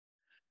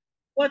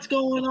What's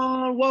going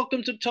on?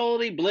 Welcome to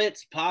Totally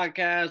Blitz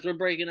Podcast. We're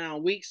breaking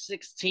down Week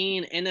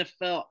 16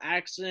 NFL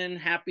action.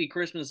 Happy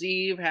Christmas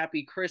Eve.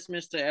 Happy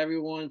Christmas to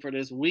everyone for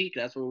this week.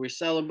 That's what we're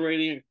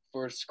celebrating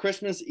for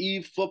Christmas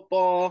Eve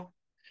football.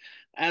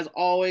 As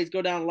always,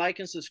 go down, like,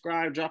 and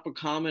subscribe. Drop a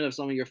comment of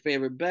some of your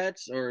favorite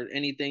bets or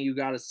anything you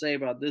got to say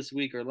about this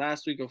week or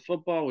last week of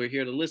football. We're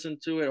here to listen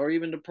to it, or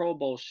even the Pro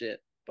Bowl shit.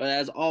 But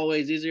as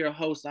always, these are your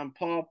hosts. I'm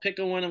Paul. Pick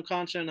a win. I'm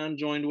Concha, and I'm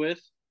joined with.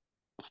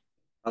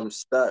 I'm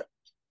stuck.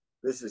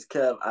 This is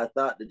Kev. I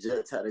thought the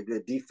Jets had a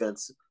good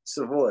defense,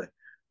 Savoy,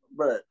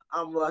 but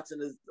I'm watching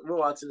this. We're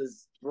watching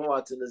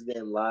this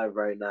game live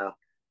right now,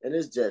 and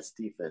this Jets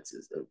defense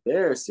is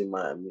embarrassing.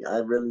 Miami. I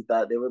really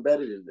thought they were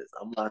better than this.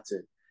 I'm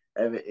watching.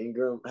 Evan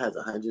Ingram has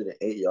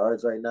 108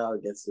 yards right now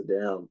against the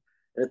damn,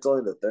 and it's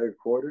only the third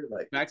quarter.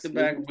 Like, Back to excuse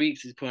back me,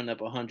 weeks, he's putting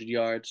up 100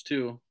 yards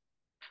too.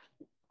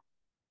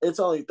 it's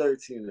only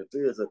 13-3.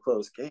 It's a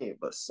close game,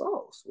 but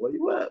Sauce, where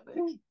you at,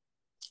 man?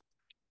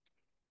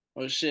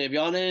 Oh shit! If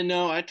y'all didn't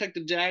know, I took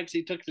the Jags.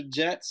 He took the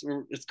Jets.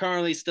 It's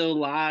currently still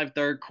live,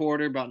 third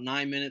quarter, about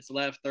 9 minutes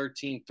left,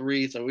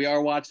 13-3. So we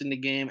are watching the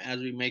game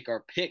as we make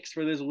our picks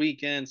for this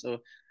weekend. So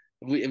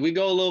if we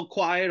go a little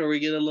quiet or we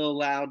get a little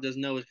loud, just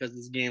know it's because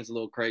this game's a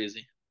little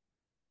crazy.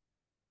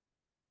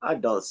 I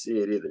don't see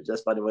it either.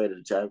 Just by the way the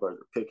Jaguars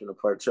are picking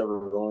apart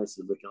Trevor Lawrence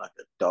is looking like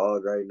a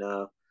dog right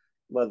now.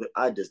 Mother,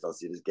 I just don't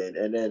see this game.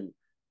 And then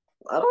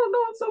I don't know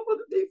what's up with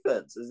the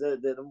defense. Is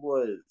it that them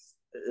boys?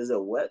 Is it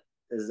wet?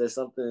 Is there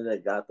something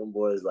that got them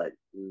boys like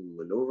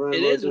maneuvering a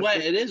It little is wet.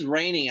 different? It is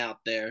raining out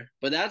there,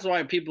 but that's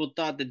why people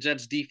thought the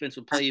Jets defense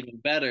would play even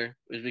better,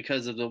 is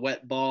because of the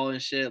wet ball and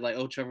shit. Like,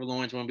 oh, Trevor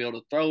Lawrence won't be able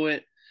to throw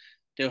it.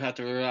 They'll have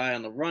to rely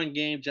on the run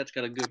game. Jets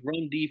got a good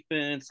run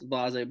defense,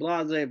 blase,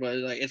 blase, but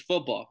like it's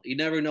football. You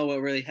never know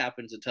what really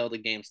happens until the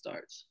game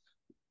starts.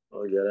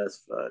 Oh yeah,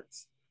 that's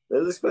facts. They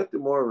was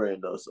expecting more rain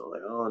though, so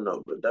like I don't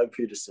know. But Doug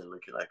Peterson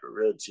looking like a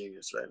real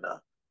genius right now.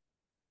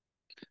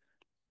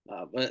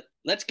 But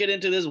let's get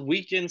into this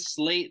weekend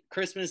slate.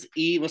 Christmas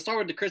Eve. We'll start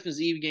with the Christmas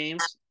Eve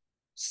games.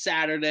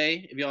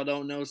 Saturday. If y'all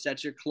don't know,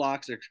 set your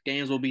clocks. Their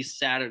games will be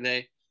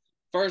Saturday.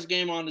 First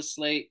game on the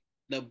slate.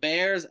 The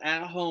Bears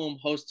at home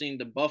hosting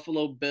the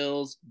Buffalo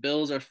Bills.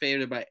 Bills are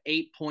favored by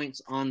 8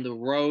 points on the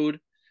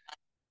road.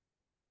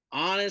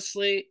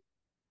 Honestly,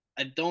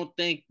 I don't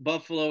think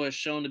Buffalo has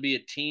shown to be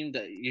a team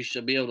that you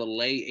should be able to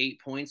lay 8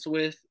 points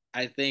with.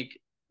 I think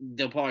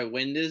they'll probably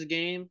win this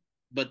game.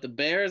 But the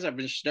Bears have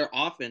been their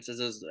offense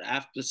is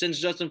after since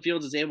Justin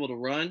Fields is able to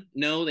run.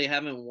 No, they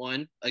haven't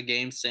won a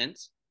game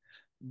since,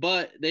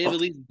 but they've Oh,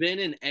 at least been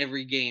in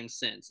every game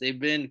since. They've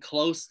been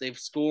close. They've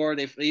scored.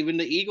 They've even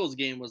the Eagles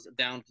game was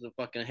down to the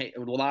fucking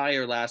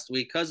wire last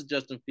week because of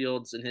Justin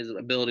Fields and his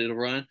ability to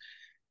run.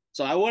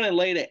 So I wouldn't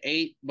lay to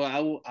 8,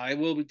 but I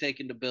will be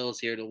taking the Bills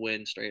here to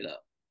win straight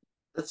up.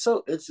 it's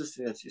so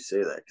interesting that you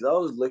say that because I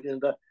was looking at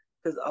that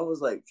because I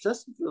was like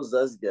Justin Fields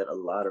does get a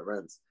lot of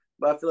runs,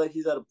 but I feel like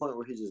he's at a point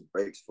where he just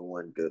breaks for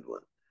one good one.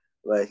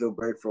 Like he'll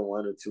break for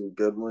one or two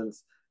good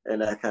ones,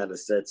 and that kind of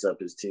sets up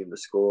his team to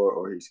score,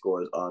 or he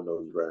scores on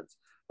those runs.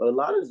 But a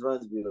lot of his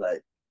runs be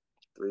like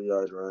 3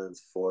 yard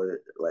runs, four,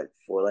 like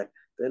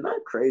they're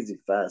not crazy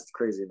fast,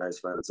 crazy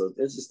nice runs. So it's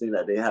interesting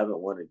that they haven't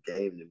won a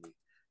game to me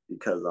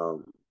because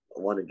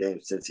won a game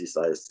since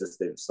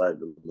they've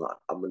started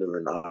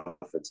maneuvering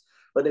offense.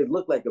 But they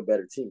look like a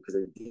better team because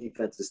their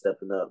defense is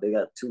stepping up. They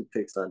got 2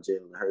 picks on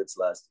Jalen Hurts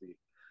last week.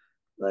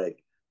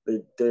 Like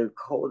they're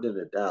holding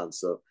it down.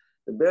 So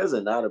the Bears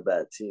are not a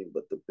bad team,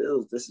 but the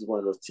Bills, this is one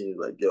of those teams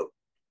like, yo,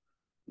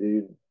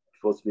 you're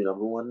supposed to be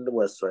number one in the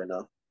West right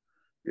now.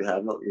 You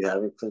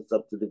haven't clinched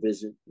up the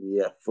division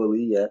yet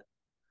fully yet.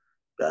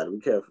 Gotta be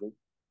careful.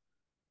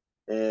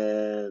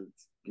 And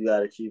you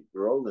gotta keep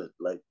rolling.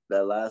 Like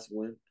that last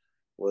win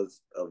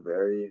was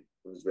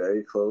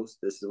very close.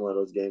 This is one of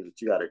those games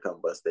that you gotta come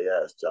bust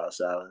their ass. Josh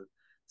Allen,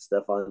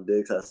 Stephon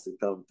Diggs has to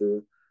come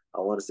through. I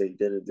want to say he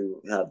didn't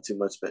do have too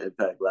much of an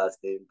impact last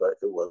game, but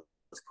it was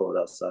cold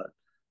outside.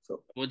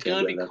 So Well, it's can't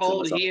gonna blame be them too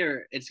cold much.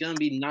 here. It's gonna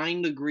be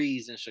 9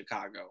 degrees in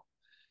Chicago.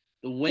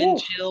 The wind Woo.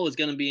 chill is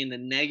gonna be in the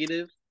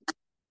negative.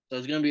 So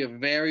it's going to be a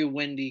very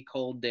windy,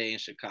 cold day in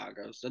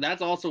Chicago. So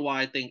that's also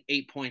why I think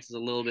 8 points is a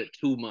little bit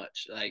too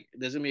much. Like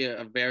there's going to be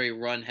a very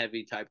run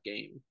heavy type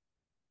game.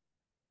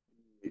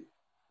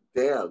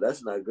 Damn,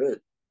 that's not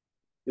good.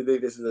 You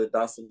think this is a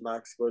Dawson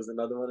Knox scores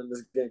another one in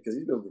this game? Because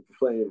he's been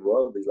playing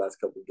well these last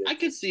couple of I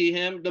games. could see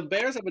him. The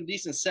Bears have a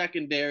decent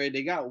secondary.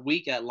 They got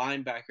weak at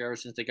linebacker ever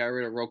since they got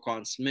rid of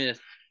Roquan Smith.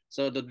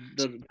 So the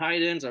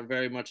tight ends are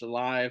very much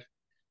alive.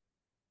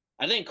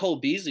 I think Cole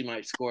Beasley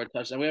might score a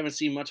touchdown. We haven't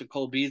seen much of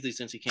Cole Beasley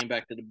since he came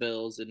back to the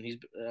Bills, and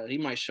he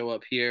might show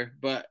up here.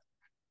 But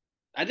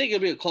I think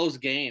it'll be a close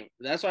game.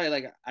 That's why,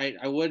 like,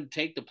 I would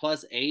take the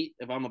 +8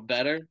 if I'm a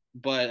better,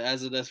 but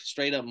as of the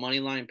straight up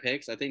money line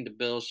picks, I think the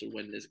Bills should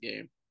win this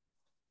game.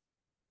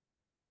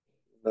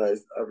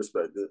 Nice. I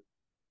respect it.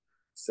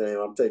 Same.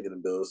 I'm taking the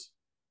Bills.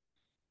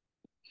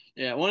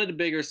 Yeah, one of the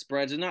bigger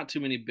spreads. There's not too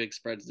many big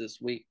spreads this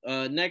week.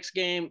 Next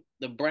game,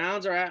 the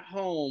Browns are at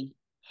home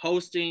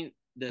hosting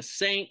The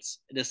Saints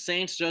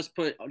just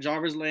put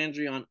Jarvis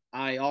Landry on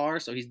IR,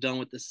 so he's done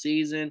with the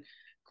season.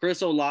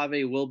 Chris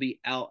Olave will be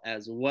out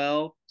as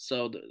well,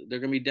 so they're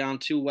going to be down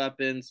two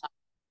weapons.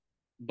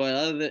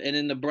 But and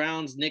in the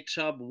Browns, Nick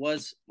Chubb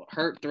was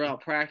hurt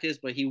throughout practice,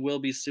 but he will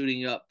be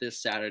suiting up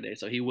this Saturday,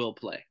 so he will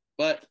play.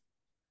 But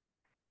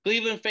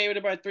Cleveland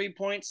favored by 3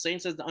 points.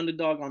 Saints as the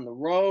underdog on the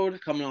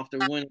road, coming off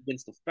their win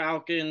against the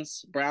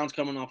Falcons. Browns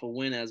coming off a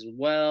win as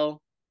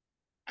well.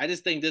 I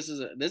just think this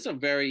is a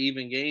very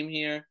even game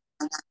here.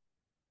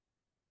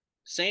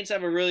 Saints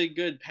have a really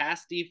good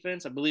pass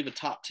defense. I believe a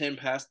top 10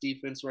 pass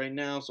defense right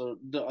now. So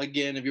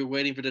again, if you're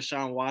waiting for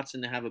Deshaun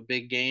Watson to have a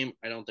big game,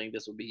 I don't think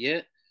this will be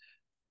it.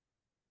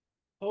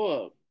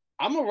 Oh,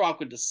 I'm gonna rock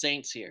with the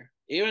Saints here.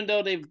 Even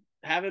though they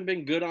haven't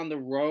been good on the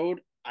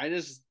road, I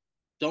just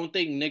don't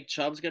think Nick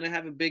Chubb's gonna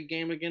have a big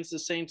game against the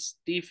Saints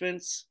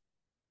defense.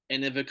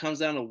 And if it comes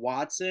down to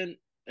Watson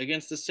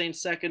against the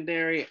Saints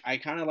secondary, I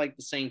kind of like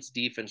the Saints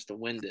defense to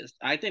win this.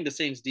 I think the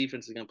Saints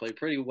defense is gonna play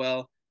pretty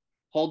well,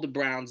 hold the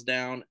Browns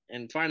down,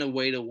 and find a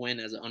way to win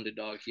as an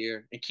underdog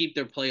here and keep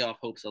their playoff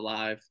hopes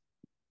alive.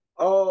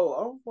 Oh,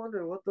 I was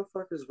wondering what the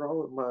fuck is wrong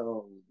with my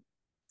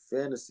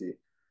fantasy.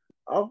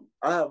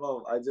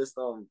 I just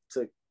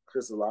took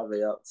Chris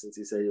Olave out since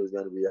he said he was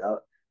gonna be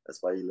out.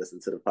 That's why you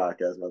listen to the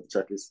podcast, Mother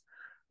Chuckers.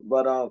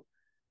 But I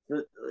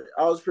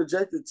was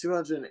projected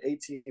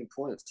 218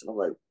 points, and I'm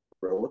like,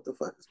 bro, what the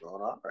fuck is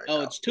going on right Oh,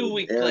 now? it's 2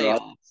 week Aaron Rodgers,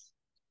 playoffs.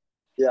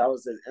 yeah, I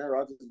was saying Aaron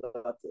Rodgers is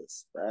about to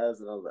spaz,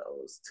 and I was like, oh,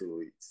 it's 2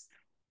 weeks.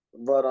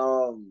 But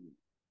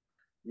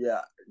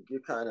yeah, you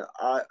kind of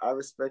I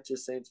respect your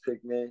Saints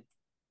pick, man.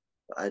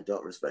 But I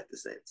don't respect the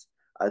Saints.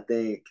 I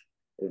think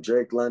if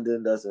Drake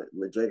London doesn't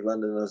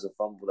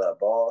fumble that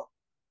ball,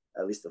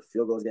 at least the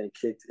field goal is getting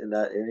kicked in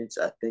that inch.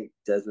 I think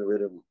Desmond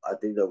Ridder. I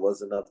think there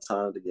was enough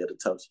time to get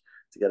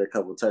a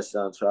couple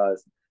touchdown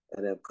tries,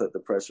 and then put the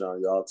pressure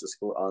on y'all to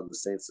score on the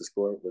Saints to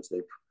score, which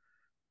they.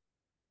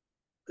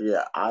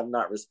 Yeah, I'm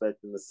not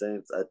respecting the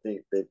Saints. I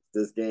think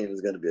this game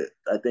is going to be it.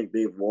 I think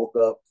they woke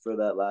up for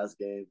that last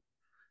game.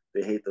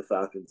 They hate the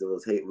Falcons. It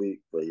was hate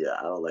week, but yeah,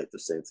 I don't like the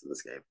Saints in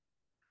this game.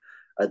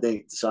 I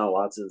think Deshaun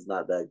Watson is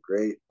not that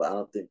great, but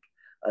I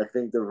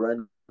think the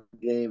run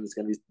game is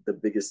going to be the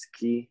biggest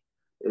key.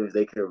 If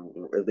they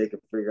can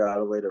figure out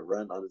a way to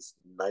run on this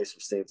nice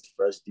Saints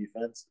fresh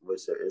defense,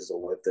 which there is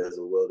if there's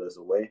a will, there's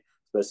a way.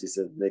 Especially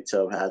since Nick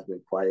Chubb has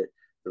been quiet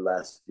the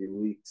last few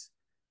weeks.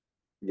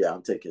 Yeah,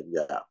 I'm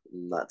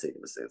not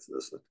taking the Saints in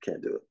this one.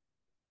 Can't do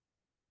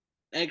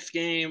it. Next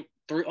game,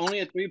 only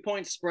a 3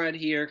 point spread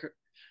here.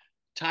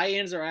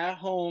 Titans are at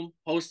home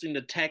hosting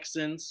the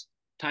Texans.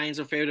 Titans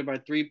are favored by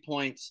 3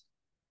 points.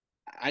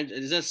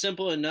 Is that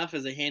simple enough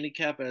as a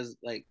handicap as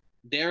like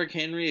Derrick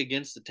Henry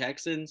against the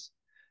Texans?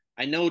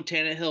 I know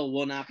Tannehill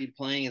will not be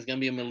playing. It's going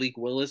to be a Malik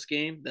Willis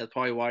game. That's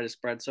probably why the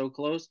spread's so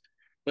close.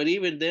 But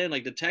even then,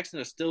 like the Texans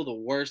are still the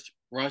worst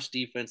rush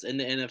defense in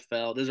the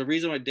NFL. There's a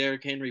reason why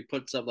Derrick Henry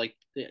puts up like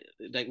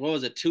what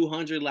was it,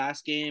 200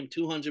 last game,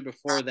 200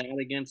 before that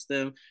against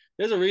them.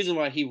 There's a reason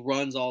why he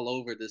runs all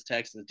over this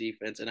Texans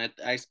defense, and I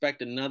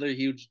expect another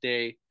huge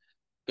day.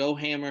 Go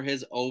hammer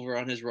his over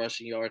on his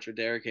rushing yards for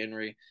Derrick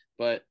Henry,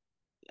 but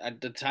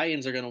the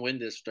Titans are going to win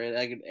this straight.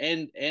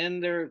 And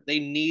they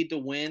need to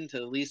win to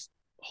at least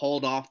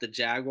hold off the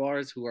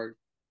Jaguars, who are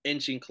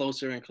inching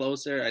closer and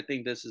closer. I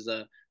think this is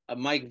a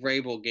Mike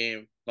Vrabel game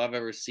if I've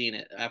ever seen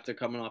it after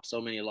coming off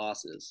so many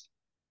losses.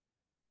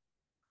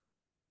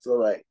 So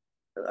like,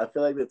 I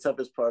feel like the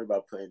toughest part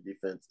about playing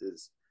defense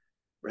is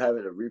we're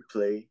having to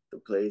replay the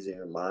plays in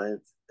your mind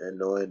and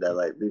knowing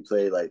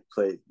that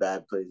play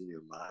bad plays in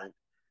your mind.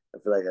 I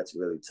feel like that's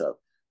really tough.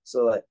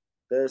 So like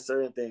there are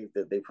certain things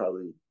that they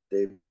probably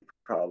think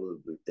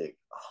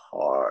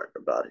hard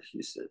about in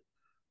Houston.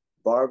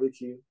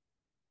 Barbecue,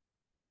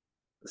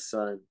 the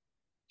sun,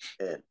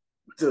 and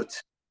dude,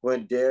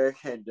 when Derrick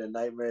and the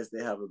nightmares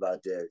they have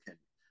about Derrick Henry.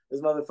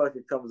 This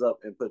motherfucker comes up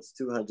and puts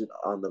 200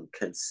 on them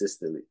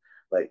consistently,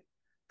 like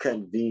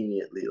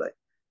conveniently. Like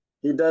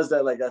he does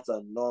that like that's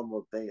a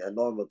normal thing, a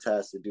normal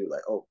task to do.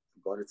 Like, oh,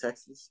 I'm going to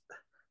Texas.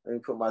 Let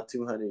me put my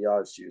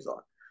 200-yard shoes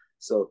on.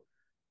 So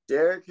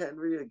Derrick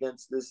Henry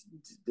against this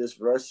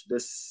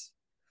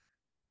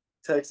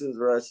Texans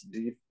rush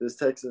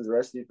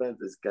defense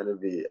is gonna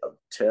be a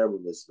terrible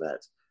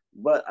mismatch.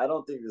 But I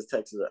don't think the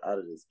Texans are out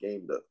of this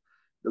game though.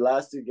 The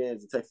last two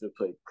games, the Texans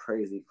played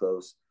crazy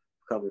close,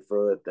 coming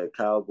through it. The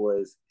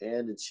Cowboys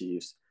and the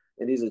Chiefs,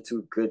 and these are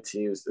two good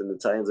teams. And the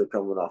Titans are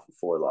coming off of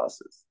 4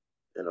 losses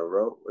in a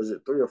row. Is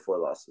it 3 or 4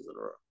 losses in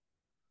a row?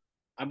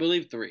 I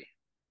believe 3.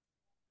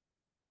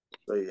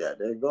 So yeah,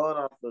 they're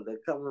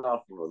coming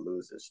off of a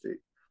losing streak.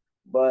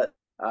 But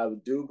I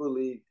do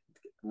believe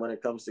when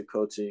it comes to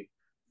coaching,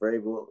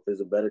 Vrabel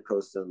is a better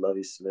coach than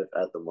Lovie Smith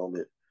at the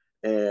moment.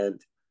 And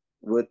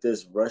with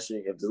this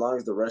rushing, if as long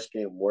as the rush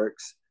game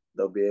works,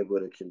 defense be able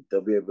to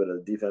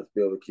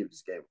keep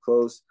this game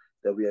close.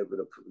 They'll be able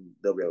to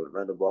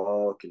run the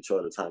ball,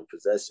 control the time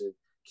possession,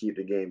 keep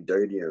the game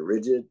dirty and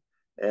rigid.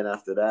 And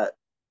after that,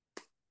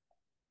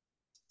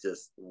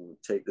 just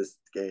take this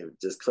game.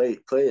 Just play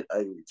it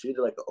ugly. Treat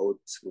it like an old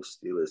school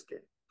Steelers game.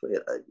 Play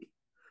it ugly.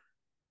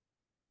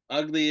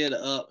 Ugly it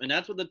up. And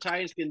that's what the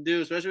Titans can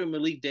do, especially with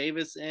Malik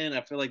Davis in.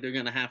 I feel like they're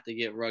going to have to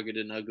get rugged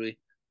and ugly.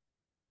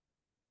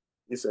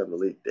 You said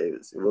Malik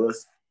Davis.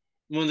 Willis?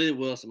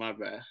 Wilson, my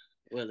bad.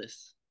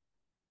 Willis.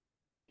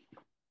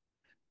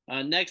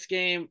 Next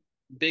game,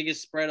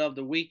 biggest spread of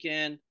the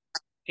weekend.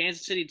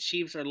 Kansas City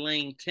Chiefs are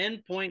laying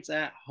 10 points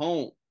at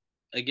home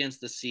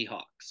against the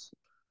Seahawks.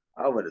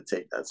 I would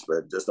take that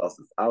spread just off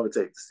the. I would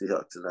take the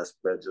Seahawks in that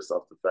spread just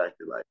off the fact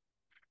that like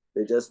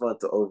they just went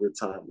to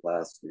overtime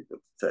last week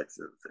with the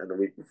Texans, and the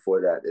week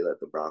before that they let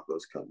the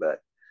Broncos come back.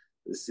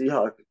 The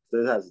Seahawks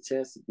still has a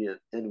chance to be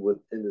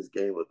in this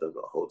game with them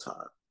the whole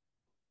time.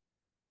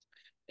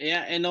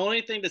 Yeah, and the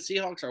only thing the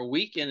Seahawks are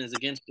weak in is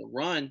against the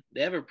run.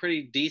 They have a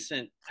pretty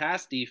decent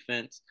pass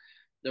defense.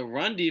 The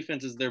run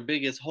defense is their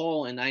biggest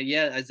hole, and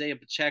Isaiah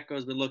Pacheco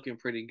has been looking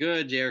pretty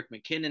good. Jerick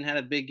McKinnon had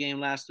a big game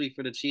last week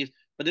for the Chiefs,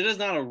 but it is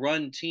not a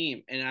run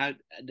team, and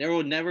there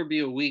will never be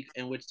a week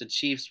in which the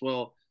Chiefs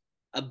will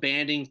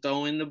abandon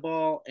throwing the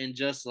ball and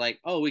just like,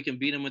 oh, we can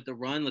beat them with the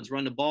run. Let's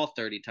run the ball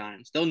 30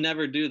 times. They'll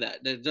never do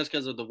that. Just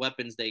because of the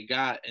weapons they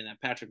got and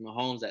Patrick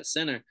Mahomes at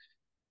center.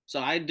 So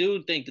I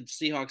do think that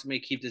the Seahawks may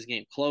keep this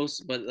game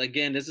close, but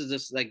again, this is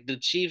just like the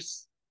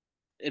Chiefs.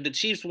 If the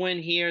Chiefs win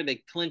here,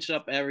 they clinch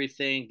up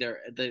everything.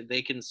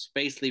 They can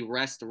basically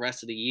rest the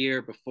rest of the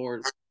year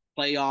before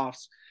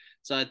playoffs.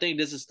 So I think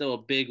this is still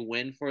a big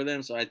win for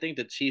them. So I think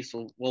the Chiefs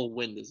will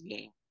win this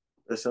game.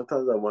 But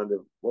sometimes I wonder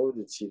what would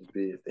the Chiefs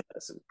be if they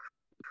had some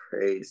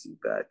crazy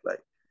back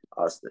like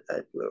Austin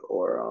Eckler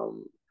or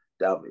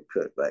Dalvin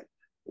Cook. Like,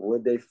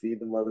 would they feed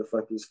the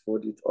motherfuckers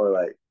 40 or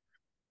like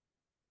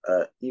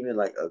even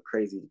like a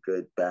crazy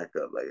good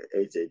backup like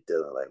AJ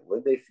Dillon? Like,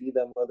 would they feed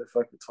that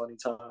motherfucker 20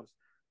 times?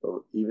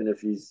 Or even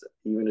if he's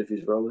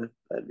rolling,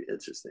 that'd be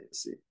interesting to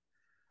see.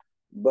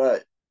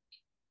 But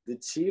the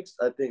Chiefs,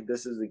 I think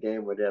this is the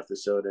game where they have to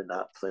show they're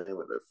not playing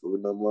with their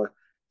food no more.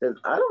 Because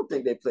I don't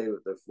think they played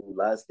with their food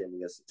last game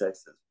against the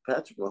Texans.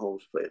 Patrick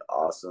Mahomes played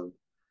awesome.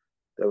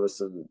 There was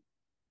some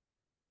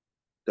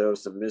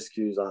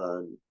miscues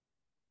on.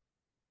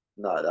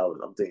 No,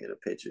 I'm thinking of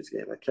the Patriots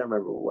game. I can't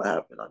remember what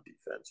happened on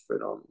defense for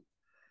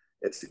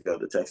it to go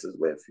the Texans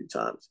way a few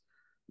times.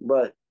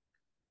 But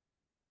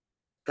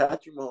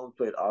Patrick Mahomes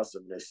played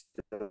awesome. They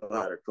still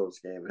had a close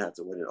game and had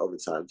to win in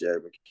overtime.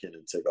 Jerick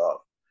McKinnon took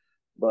off.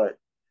 But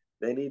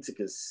they need to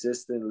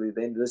consistently.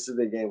 This is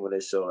the game where they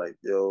show like,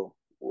 yo,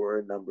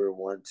 we're number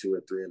 1, 2,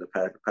 or 3 in the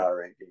Packer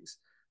power rankings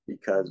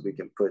because we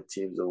can put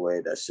teams away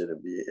that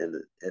shouldn't be in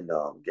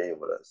the game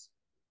with us.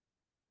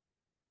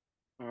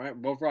 All right,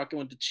 both rocking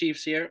with the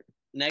Chiefs here.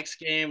 Next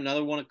game,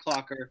 another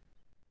 1:00.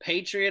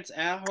 Patriots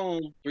at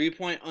home,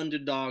 3-point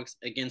underdogs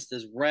against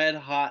this red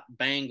hot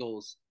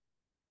Bengals.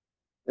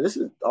 And this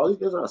is all these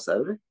games are on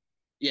Saturday?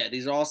 Yeah,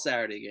 these are all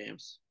Saturday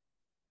games.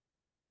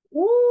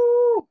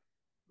 Woo!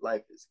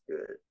 Life is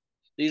good.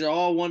 These are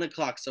all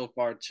 1:00 so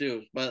far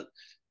too. But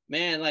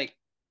man, like,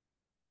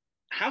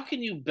 how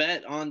can you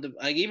bet on the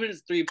like even if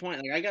it's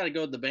 3-point? Like, I gotta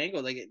go with the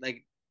Bengals.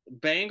 Like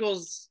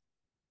Bengals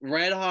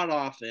red hot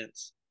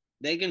offense.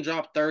 They can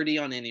drop 30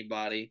 on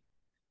anybody.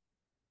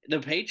 The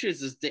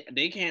Patriots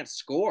they can't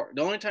score.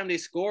 The only time they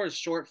score is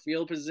short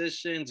field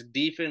positions.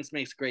 Defense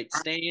makes great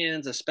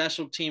stands. A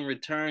special team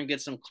return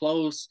gets them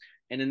close,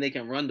 and then they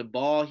can run the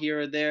ball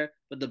here or there.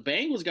 But the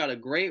Bengals got a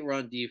great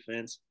run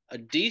defense, a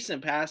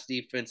decent pass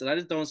defense, and I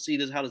just don't see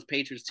how this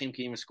Patriots team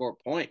can even score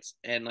points.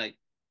 And like,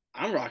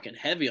 I'm rocking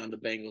heavy on the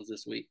Bengals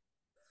this week.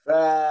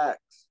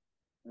 Facts.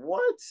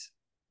 What?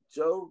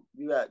 Joe,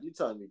 you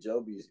telling me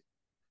Joe Beasley,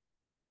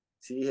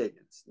 T.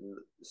 Higgins,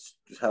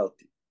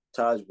 healthy.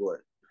 Taj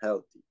Ward,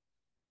 healthy.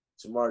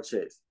 Ja'Marr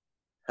Chase,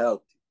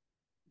 healthy.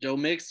 Joe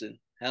Mixon,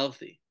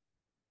 healthy.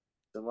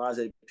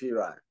 Samaje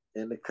Perine,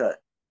 in the cut,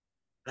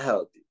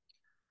 healthy.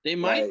 They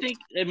might think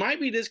it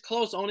might be this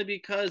close only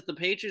because the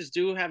Patriots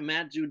do have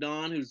Matt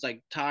Judon, who's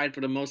like tied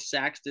for the most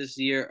sacks this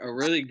year, a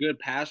really good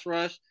pass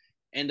rush.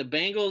 And the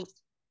Bengals,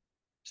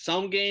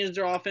 some games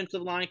their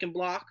offensive line can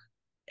block,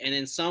 and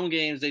in some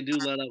games they do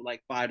let up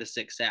like 5 to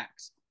 6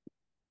 sacks.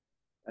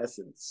 That's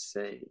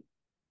insane.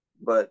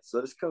 But so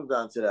this comes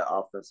down to that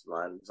offensive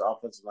line. This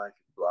offensive line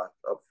can block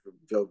up for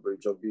Joe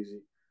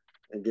Beasley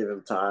and give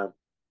him time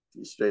to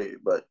be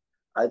straight. But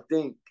I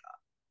think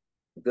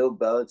Bill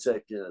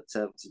Belichick can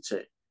attempt to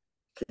change.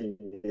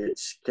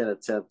 Can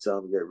attempt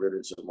to get rid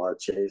of Ja'Marr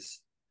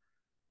Chase,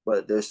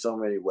 but there's so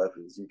many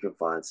weapons you can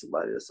find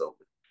somebody that's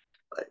open.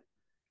 Like,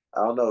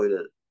 I don't know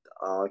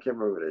I can't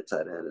remember who their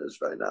tight end is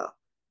right now,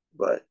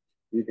 but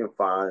you can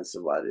find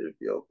somebody to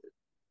be open.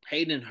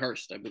 Hayden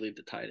Hurst, I believe,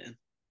 the tight end.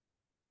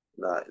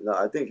 No,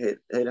 I think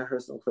Hayden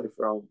Hurst don't play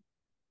for him.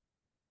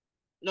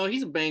 No,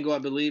 he's a Bengal, I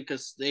believe,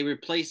 because they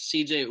replaced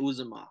C.J.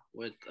 Uzomah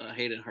with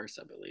Hayden Hurst,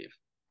 I believe.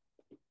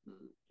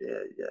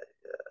 Yeah.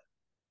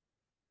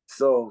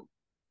 So,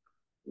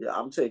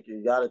 yeah,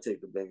 you got to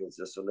take the Bengals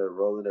just when they're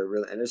rolling.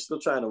 And they're still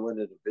trying to win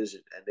the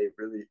division, and they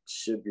really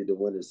should be the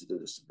winners of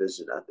this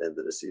division at the end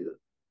of the season.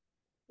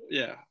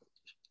 Yeah.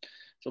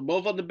 So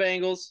both of the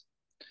Bengals.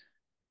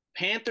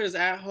 Panthers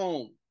at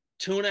home,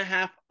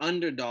 2.5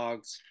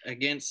 underdogs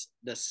against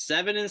the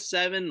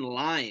 7-7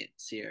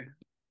 Lions here.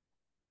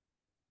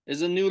 This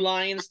is a new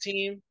Lions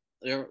team.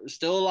 They're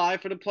still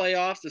alive for the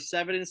playoffs.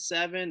 They're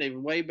 7-7. They're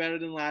way better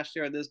than last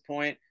year at this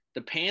point.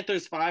 The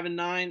Panthers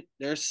 5-9.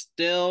 They're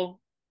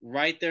still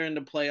right there in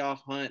the playoff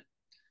hunt.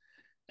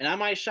 And I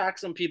might shock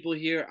some people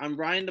here. I'm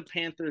riding the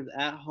Panthers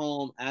at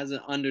home as an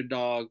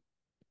underdog.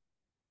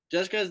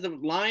 Just because the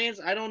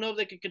Lions, I don't know if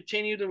they can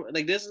continue to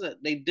like this is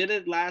they did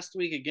it last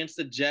week against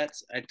the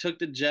Jets. I took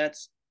the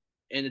Jets,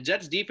 and the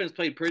Jets defense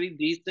played pretty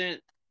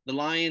decent. The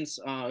Lions,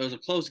 it was a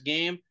close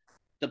game.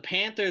 The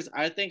Panthers,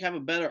 I think, have a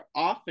better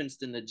offense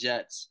than the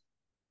Jets,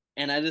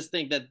 and I just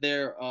think that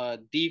their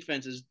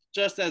defense is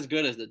just as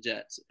good as the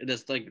Jets. It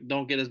just like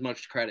don't get as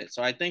much credit.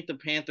 So I think the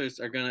Panthers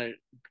are gonna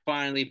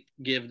finally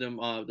give them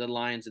the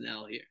Lions an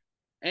L here.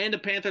 And the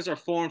Panthers are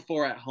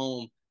 4-4 at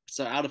home.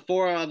 So out of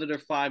 4 out of their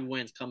 5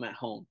 wins come at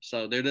home.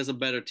 So they're just a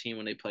better team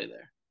when they play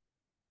there.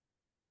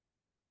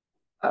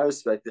 I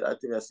respect it. I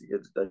think that's a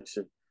good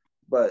deduction.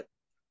 But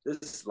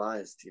this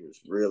Lions team is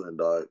reeling,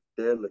 dog.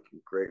 They're looking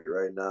great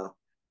right now.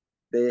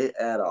 They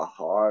had a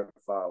hard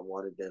fought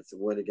win against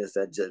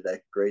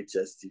that great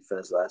Jets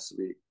defense last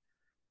week.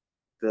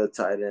 The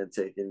tight end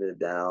taking it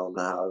down,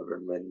 however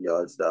many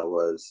yards that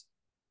was.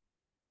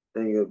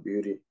 Thing of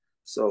beauty.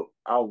 So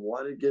I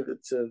want to give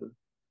it to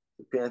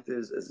the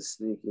Panthers as a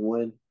sneaky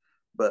win,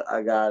 but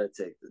I gotta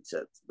take the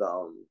Jets,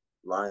 the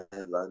Lions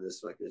on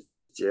this one because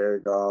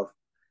Jared Goff,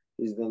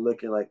 he's been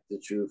looking like the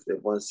truth. They've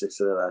won 6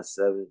 of the last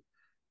 7.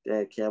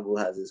 Dan Campbell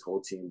has his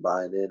whole team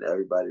buying in.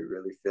 Everybody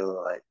really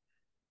feeling like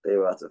they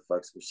about to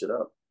fuck some shit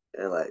up,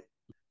 and like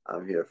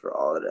I'm here for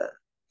all of that.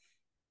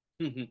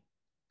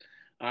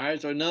 All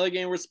right, so another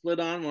game we're split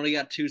on. We only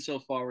got 2 so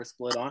far we're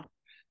split on.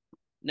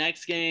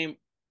 Next game,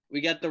 we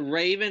got the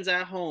Ravens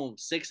at home,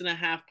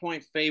 6.5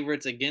 point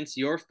favorites against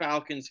your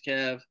Falcons,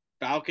 Kev.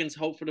 Falcons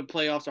hope for the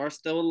playoffs are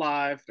still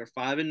alive. They're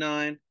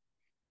 5-9.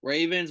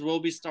 Ravens will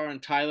be starting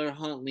Tyler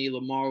Huntley.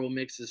 Lamar will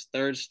mix his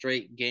 3rd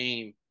straight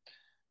game.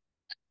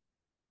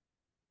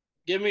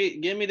 Give me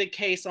the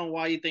case on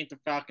why you think the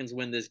Falcons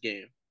win this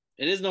game.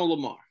 It is no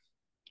Lamar.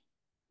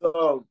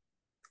 So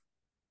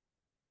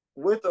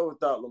with or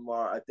without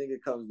Lamar, I think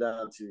it comes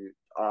down to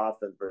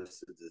offense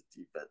versus this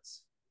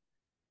defense.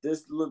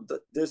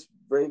 This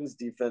Ravens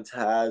defense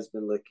has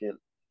been looking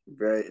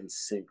very in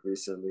sync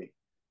recently.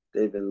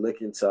 They've been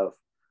looking tough,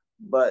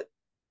 but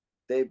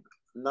they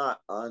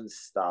not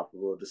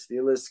unstoppable. The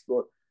Steelers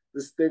scored.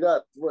 They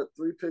got what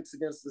 3 picks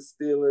against the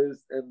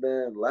Steelers, and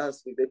then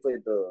last week they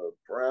played the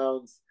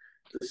Browns.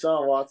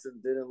 Deshaun Watson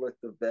didn't look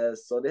the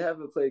best, so they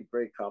haven't played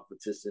great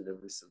competition in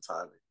recent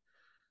timing.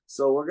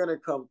 So we're gonna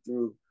come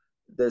through.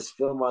 There's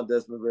film on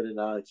Desmond Ridder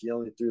now. He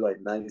only threw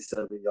like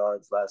 97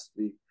 yards last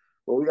week.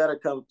 But we gotta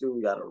come through.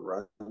 We gotta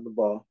run the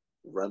ball,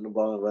 run the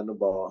ball, and run the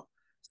ball.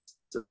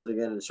 So they're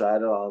gonna try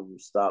to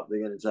stop.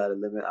 They're gonna try to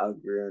limit Al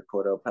Greer and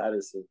Cordell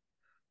Patterson.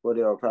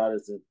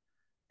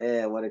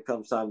 And when it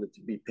comes time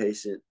to be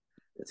patient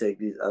and take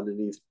these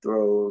underneath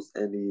throws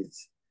and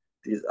these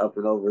up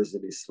and overs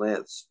and these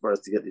slants for us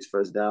to get these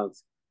first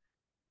downs,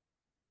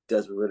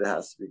 Desmond Ridder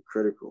has to be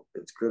critical.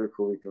 It's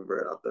critical we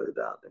convert on 3rd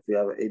down. If we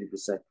have an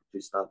 80%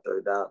 completion on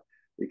 3rd down,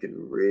 we can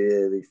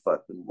really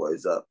fuck them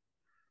boys up.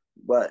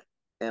 But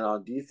and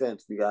on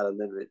defense, we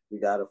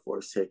gotta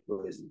force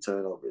takeaways and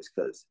turnovers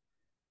because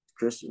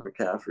Christian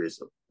McCaffrey is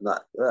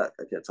not. I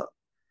can't talk.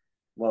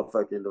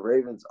 Motherfucking the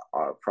Ravens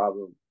are a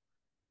problem,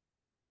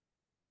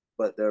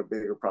 but they're a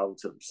bigger problem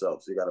to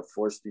themselves. So you gotta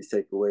force these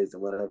takeaways,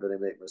 and whenever they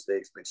make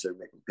mistakes, make sure to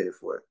make them pay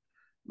for it.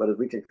 But if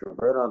we can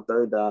convert on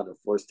 3rd down and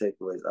force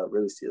takeaways, I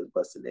really see us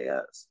busting their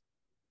ass.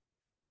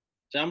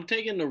 So I'm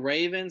taking the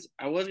Ravens.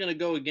 I was gonna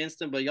go against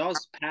them, but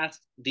y'all's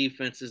past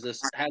defenses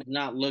has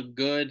not looked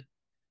good.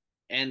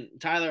 And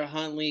Tyler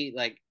Huntley,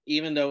 like,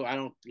 even though I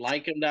don't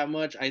like him that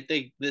much, I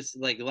think this,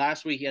 like,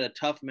 last week he had a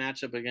tough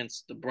matchup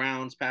against the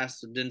Browns,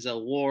 past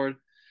Denzel Ward.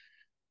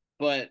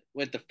 But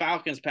with the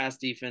Falcons' pass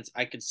defense,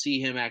 I could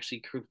see him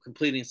actually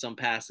completing some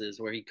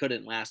passes where he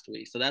couldn't last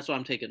week. So that's why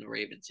I'm taking the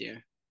Ravens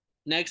here.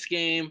 Next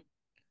game,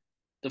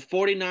 the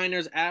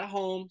 49ers at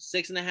home,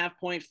 6.5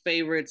 point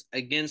favorites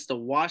against the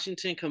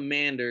Washington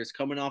Commanders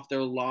coming off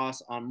their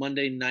loss on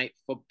Monday Night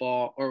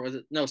Football. Or was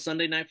it? No,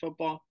 Sunday Night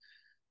Football.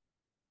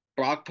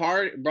 Brock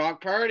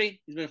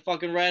Purdy, he's been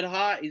fucking red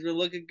hot. He's been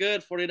looking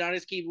good.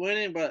 49ers keep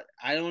winning, but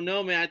I don't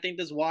know, man. I think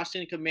this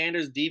Washington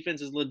Commanders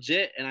defense is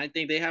legit, and I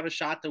think they have a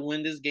shot to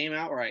win this game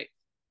outright.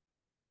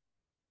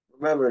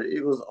 Remember,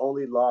 Eagles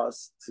only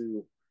lost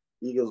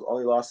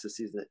this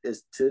season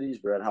is to these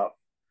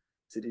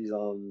to these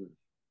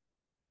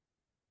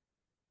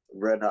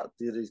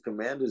to these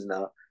Commanders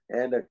now,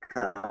 and they're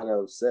kind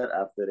of upset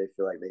after they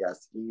feel like they got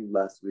schemed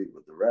last week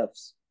with the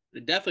refs.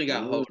 They definitely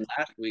got hold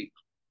last week.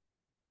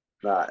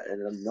 Nah,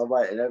 and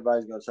nobody and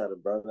everybody's gonna try to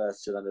burn that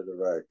shit under the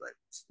rug. Like,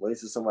 wait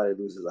till somebody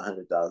loses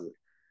 100,000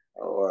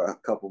 or a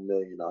couple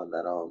million on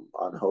that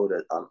on hold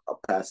it on a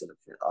passing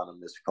on a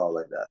missed call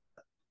like that.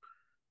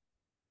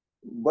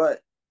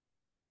 But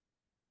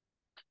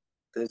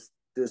this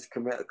this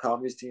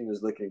Commies team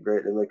is looking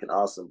great. They're looking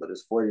awesome, but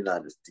this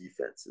 49ers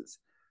defense is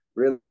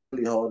really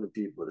holding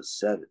people to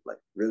 7, like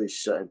really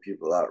shutting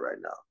people out right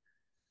now.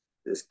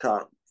 This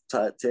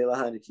Taylor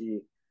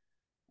Heinicke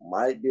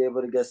might be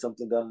able to get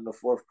something done in the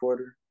fourth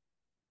quarter,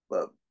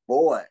 but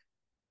boy,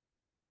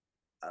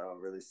 I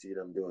don't really see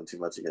them doing too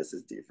much against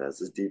this defense.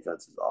 This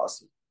defense is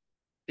awesome.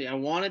 I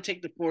want to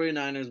take the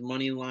 49ers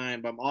money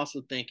line, but I'm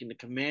also thinking the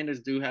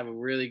Commanders do have a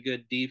really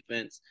good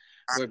defense.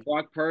 Where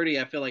Brock Purdy,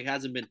 I feel like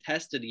hasn't been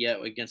tested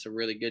yet against a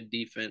really good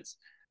defense.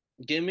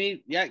 Give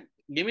me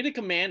the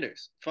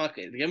Commanders. Fuck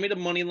it. Give me the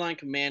money line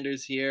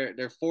Commanders here.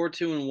 They're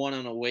 4-2-1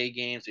 on away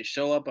games. They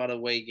show up on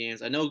away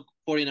games. I know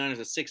 49ers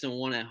are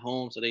 6-1 at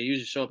home, so they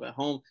usually show up at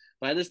home.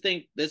 But I just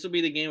think this will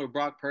be the game where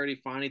Brock Purdy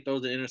finally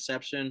throws an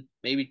interception,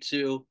 maybe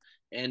 2.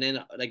 And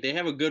then like they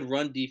have a good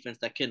run defense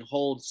that can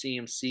hold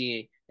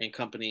CMC and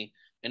company.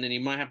 And then you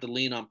might have to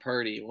lean on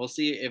Purdy. We'll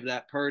see if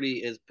that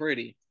Purdy is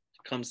pretty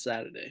come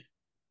Saturday.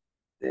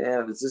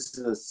 Damn, is this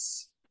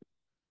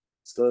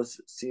so to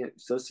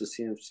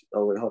CMC?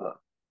 Oh wait, hold on.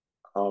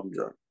 I'm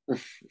drunk.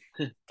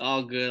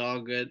 All good,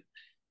 all good.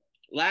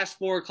 Last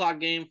 4 o'clock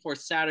game for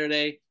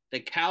Saturday. The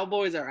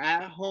Cowboys are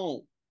at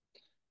home,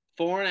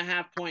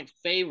 4.5-point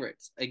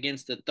favorites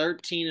against the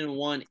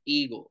 13-1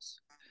 Eagles.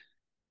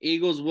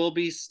 Eagles will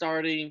be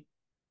starting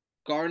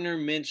Gardner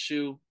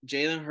Minshew.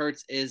 Jalen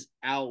Hurts is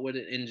out with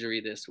an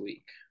injury this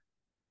week.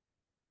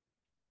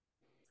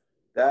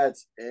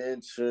 That's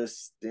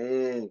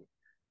interesting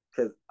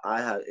because I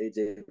have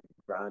AJ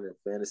Brown in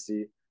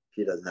fantasy.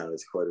 He doesn't have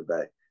his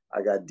quarterback.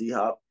 I got D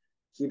Hop.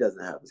 He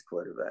doesn't have his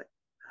quarterback.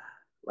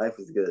 Life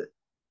is good.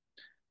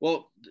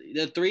 Well,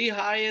 the 3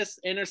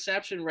 highest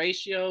interception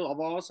ratio of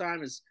all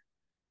time is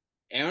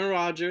Aaron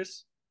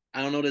Rodgers.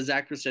 I don't know the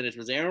exact percentage,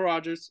 but it's Aaron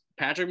Rodgers,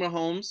 Patrick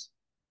Mahomes,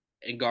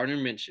 and Gardner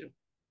Minshew.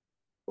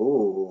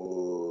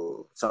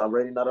 Ooh, Tom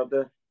Brady not up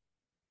there?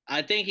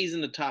 I think he's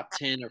in the top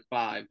 10 or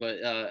 5,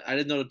 but I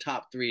didn't know the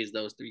top 3 is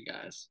those 3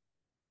 guys.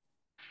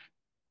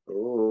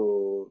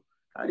 Ooh,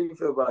 how do you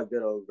feel about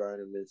good old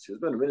Gardner Minshew? It's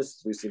been a minute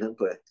since we've seen him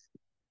play.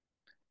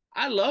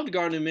 I loved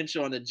Gardner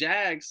Minshew on the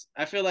Jags.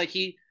 I feel like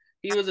he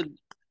was a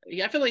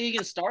I feel like he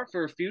can start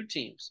for a few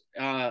teams.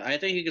 I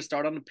think he can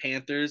start on the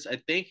Panthers. I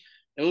think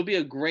it would be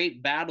a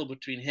great battle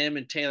between him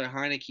and Taylor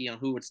Heinicke on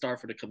who would start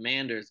for the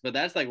Commanders. But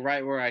that's like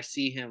right where I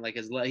see him. Like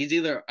he's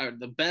either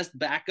the best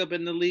backup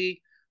in the league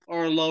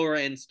or a lower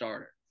end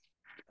starter.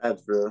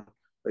 That's real.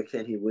 But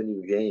can he win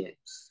you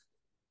games?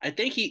 I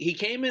think he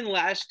came in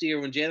last year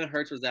when Jalen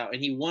Hurts was out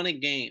and he won a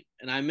game.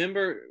 And I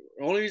remember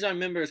the only reason I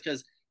remember is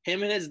because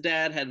him and his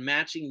dad had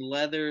matching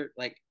leather,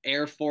 like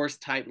Air Force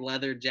type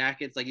leather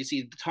jackets, like you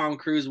see Tom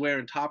Cruise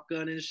wearing Top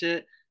Gun and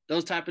shit,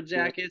 those type of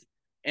jackets.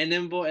 And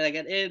then boy, like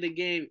at the end of the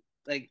game,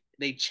 like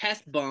they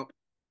chest bump,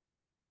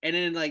 and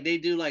then like they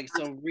do like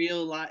some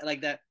real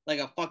like that, like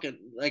a fucking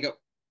like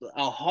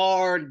a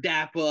hard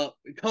dap up.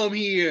 Come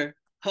here,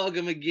 hug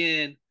him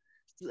again.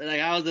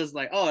 Like I was just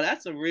like, oh,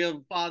 that's a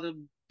real father.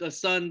 The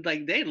son,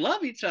 like they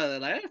love each other.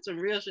 Like that's some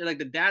real shit. Like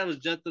the dad was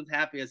just as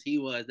happy as he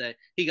was that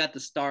he got the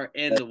start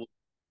and the.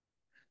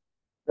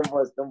 Them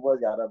boys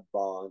got a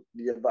bond.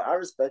 Yeah, but I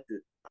respect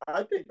it.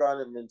 I think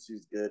Gardner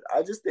Minshew's good.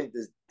 I just think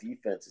this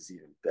defense is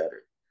even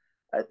better.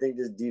 I think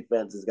this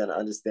defense is going to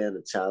understand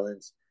the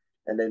challenge,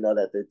 and they know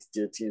that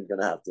their team's going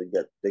to have to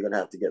get. They're going to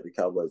have to get the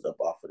Cowboys up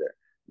off of there.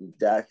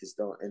 Dak has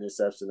thrown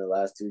interception in the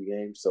last 2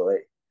 games, so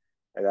hey,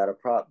 I got a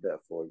prop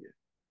bet for you.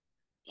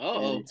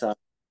 Oh,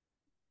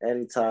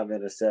 anytime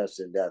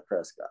interception, Dak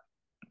Prescott.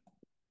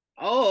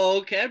 oh,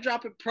 okay. I'm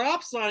dropping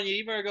props on you.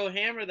 You better go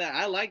hammer that.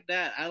 I like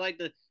that. I like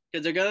the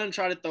because they're gonna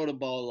try to throw the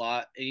ball a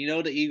lot, and you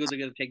know the Eagles are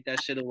gonna take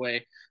that shit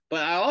away.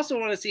 But I also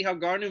want to see how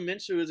Gardner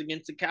Minshew is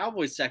against the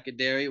Cowboys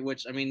secondary,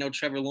 which I mean, no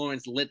Trevor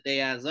Lawrence lit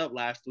their ass up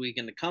last week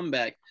in the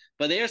comeback,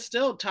 but they are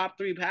still top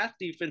 3 pass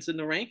defense in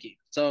the ranking.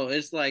 So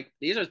it's like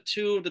these are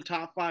 2 of the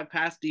top 5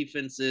 pass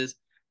defenses,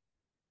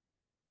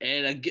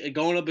 and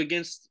going up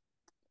against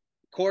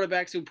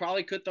quarterbacks who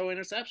probably could throw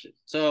interceptions.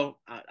 So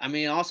I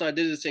mean, also I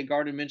did just say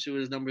Gardner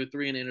Minshew is number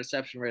 3 in the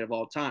interception rate of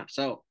all time.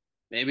 So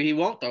maybe he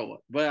won't throw one,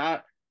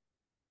 but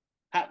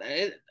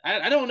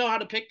I don't know how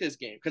to pick this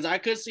game because I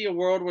could see a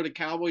world where the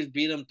Cowboys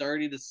beat them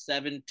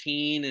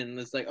 30-17 and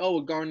it's like, oh,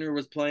 well, Gardner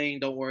was playing,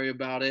 don't worry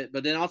about it.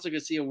 But then also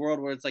could see a world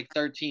where it's like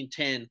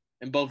 13-10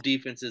 and both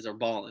defenses are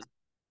balling.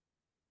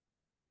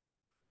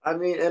 I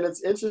mean, and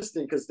it's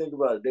interesting because think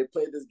about it. They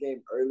played this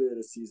game earlier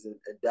this season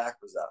and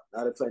Dak was out.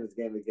 Now they're playing this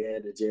game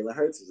again and Jalen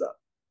Hurts is out.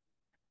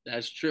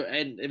 That's true.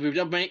 And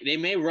they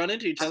may run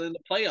into each other in the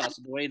playoffs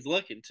the way it's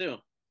looking, too.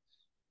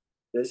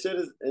 This shit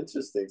is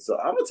interesting. So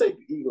I'm going to take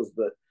the Eagles,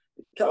 but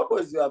the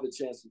Cowboys do have a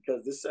chance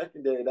because this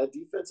secondary, that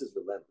defense is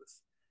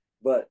relentless.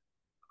 But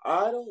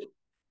I don't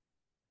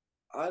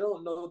I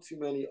don't know too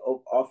many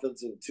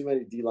too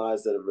many D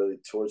lines that have really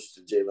torched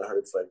Jalen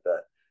Hurts like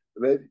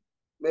that.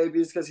 Maybe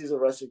it's because he's a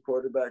Russian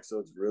quarterback, so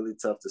it's really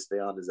tough to stay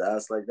on his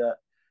ass like that.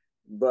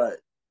 But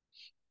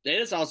they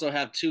just also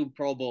have 2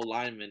 Pro Bowl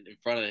linemen in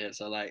front of him,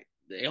 so like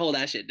they hold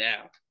that shit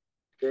down.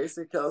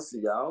 Jason Kelsey,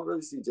 I don't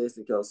really see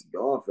Jason Kelsey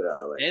going for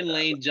that like And that.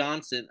 Lane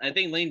Johnson. I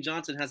think Lane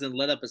Johnson hasn't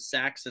let up a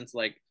sack since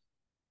like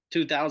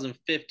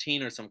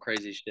 2015 or some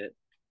crazy shit.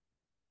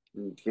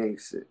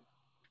 Gangster,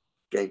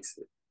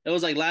 gangster. It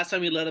was like last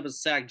time he let up a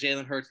sack,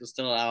 Jalen Hurts was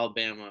still at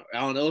Alabama. I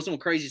don't know. It was some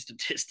crazy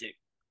statistic.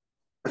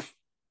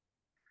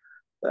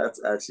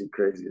 That's actually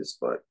crazy as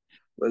fuck.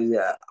 But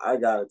yeah, I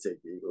gotta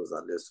take the Eagles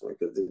on this one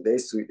because if they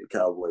sweep the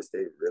Cowboys, they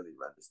really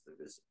run this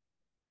division.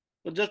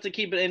 But just to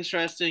keep it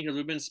interesting, because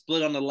we've been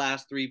split on the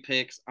last three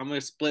picks, I'm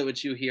going to split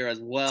with you here as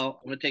well.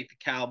 I'm going to take the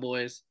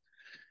Cowboys.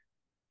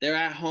 They're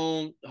at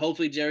home.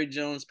 Hopefully, Jerry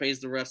Jones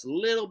pays the refs a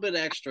little bit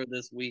extra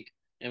this week,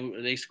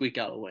 and they squeak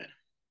out a win.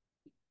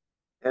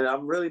 And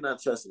I'm really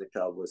not trusting the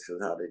Cowboys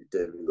because how they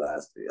did me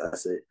last week. I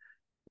said,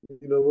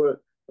 you know what?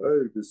 I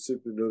ain't been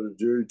sipping on the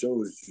Jerry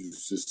Jones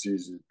juice this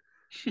season.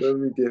 Let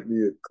me get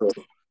me a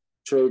cup.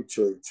 Chug,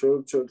 chug,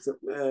 chug, chug, chug.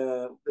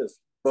 Man, this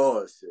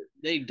bullshit.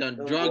 They done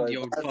Them drug boys,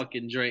 your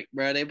fucking drink,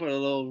 bro. They put a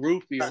little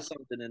roofie or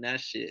something in that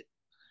shit.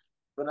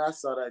 when I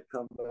saw that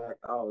come back,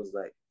 I was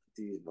like,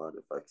 these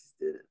motherfuckers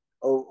did it.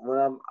 Oh, when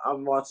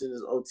I'm watching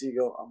this OT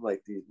go, I'm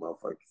like, these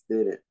motherfuckers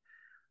did it.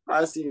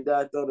 I seen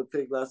that throw the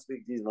pick last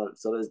week.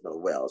 So there's no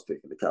way I was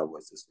picking the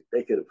Cowboys this week.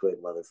 They could have played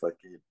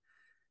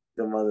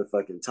the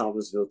motherfucking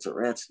Thomasville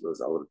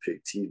Tarantulas. I would have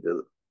picked T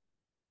Villa.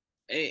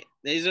 Hey,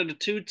 these are the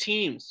two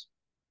teams.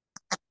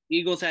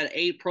 Eagles had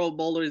 8 Pro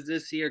Bowlers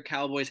this year.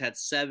 Cowboys had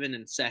 7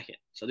 in second.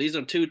 So these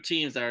are two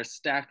teams that are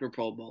stacked with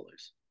Pro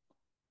Bowlers.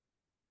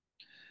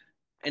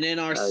 And then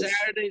our Nice.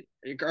 Saturday,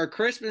 our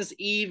Christmas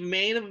Eve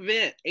main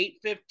event,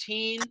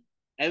 8:15.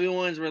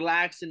 Everyone's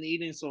relaxing,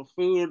 eating some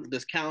food,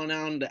 just counting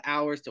down the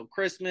hours till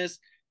Christmas.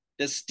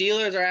 The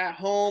Steelers are at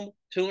home,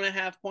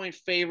 2.5-point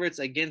favorites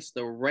against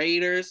the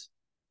Raiders.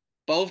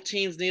 Both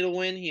teams need a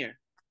win here.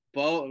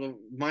 Both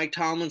Mike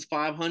Tomlin's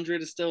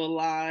 500 is still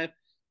alive,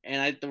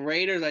 and the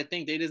Raiders, I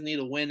think they just need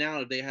to win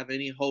out if they have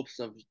any hopes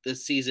of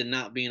this season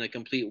not being a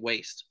complete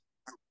waste.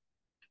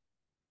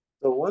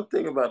 So one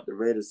thing about the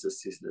Raiders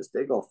this season is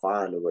they're gonna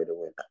find a way to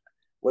win.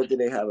 What did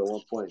they have at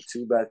one point?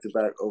 2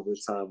 back-to-back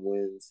overtime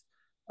wins,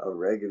 a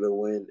regular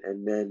win,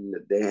 and then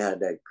they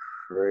had that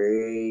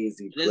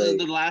crazy This is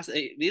play. the last.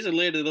 These are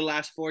literally the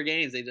last 4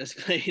 games they just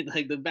played,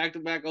 like the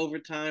back-to-back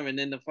overtime, and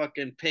then the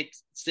fucking pick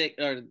six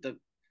or the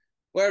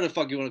whatever the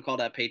fuck you want to call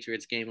that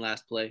Patriots game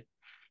last play.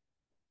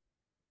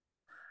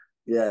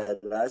 Yeah,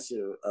 last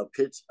year a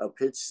pitch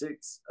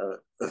six.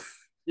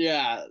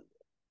 Yeah,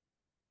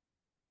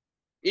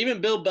 even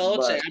Bill Belichick.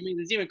 But I mean,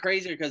 it's even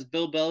crazier because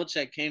Bill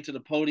Belichick came to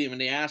the podium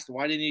and they asked,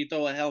 "Why didn't you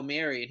throw a Hail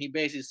Mary?" And he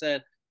basically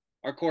said,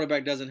 "Our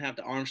quarterback doesn't have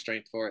the arm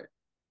strength for it."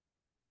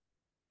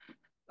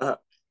 uh,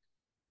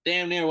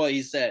 Damn near what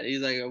he said.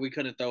 He's like, "We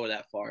couldn't throw it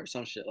that far," or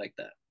some shit like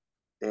that.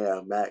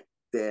 damn, Mac,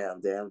 damn.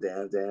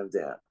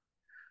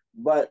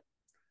 But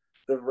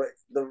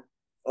the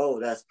oh,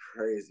 that's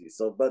crazy.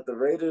 But the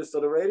Raiders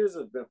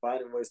have been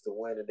finding ways to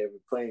win, and they've been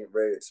playing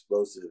very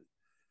explosive.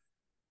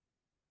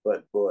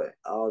 But boy,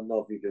 I don't know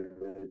if you can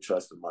really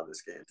trust them on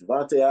this game.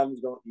 Devontae Adams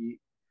gonna eat.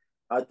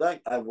 I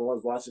think I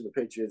was watching the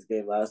Patriots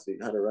game last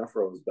week. Hunter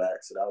Renfrow was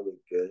back, so that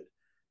looked good.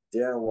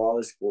 Darren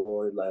Waller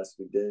scored last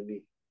week, didn't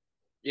he?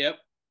 Yep.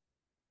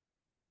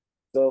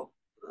 So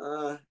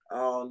I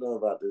don't know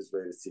about this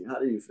Raiders team. How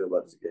do you feel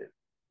about this game?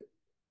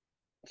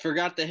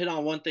 Forgot to hit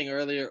on one thing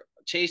earlier.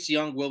 Chase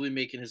Young will be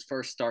making his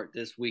first start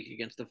this week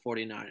against the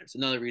 49ers.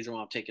 Another reason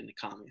why I'm taking the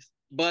commies.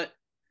 But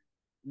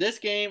this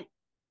game,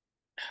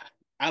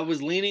 I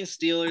was leaning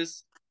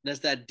Steelers. That's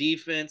that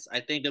defense. I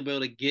think they'll be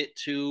able to get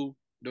to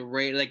the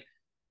rate. Like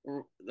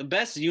the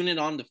best unit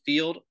on the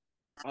field,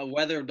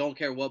 whether don't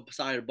care what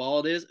side of the ball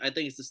it is. I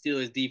think it's the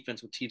Steelers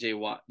defense with T.J.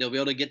 Watt. They'll be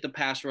able to get the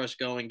pass rush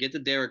going, get to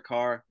Derek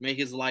Carr, make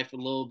his life a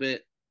little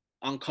bit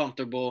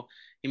uncomfortable.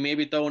 He may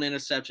be throwing an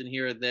interception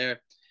here or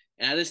there.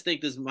 And I just think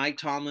this Mike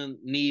Tomlin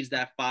needs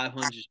that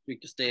 500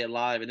 streak to stay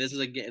alive. And this is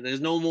a game. There's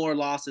no more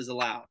losses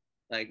allowed.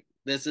 Like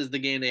this is the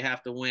game they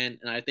have to win,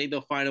 and I think they'll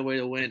find a way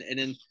to win. And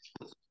then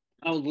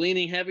I was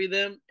leaning heavy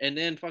them, and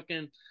then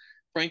fucking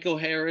Franco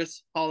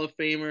Harris, Hall of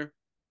Famer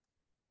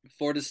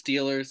for the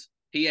Steelers.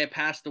 He had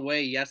passed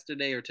away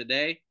yesterday or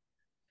today.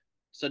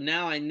 So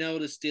now I know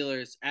the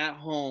Steelers at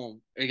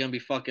home are gonna be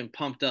fucking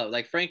pumped up.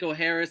 Like Franco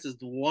Harris is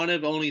one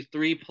of only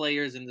 3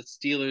 players in the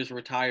Steelers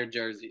retired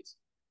jerseys.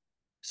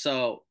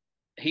 So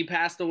he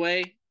passed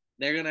away.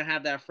 They're gonna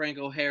have that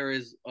Franco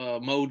Harris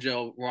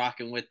mojo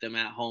rocking with them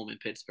at home in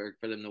Pittsburgh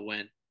for them to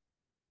win.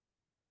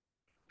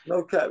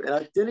 No cap. And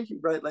I didn't he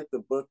write like the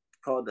book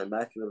called The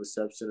Immaculate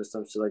Reception or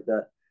some shit like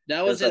that.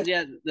 That was It's his,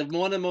 like, yeah,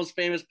 one of the most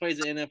famous plays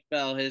in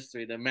NFL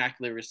history, the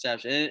Immaculate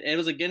Reception. And it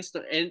was against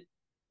and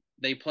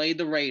they played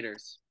the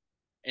Raiders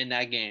in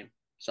that game.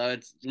 So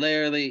it's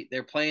literally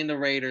they're playing the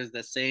Raiders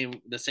the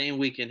same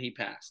weekend he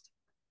passed.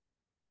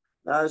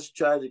 now it's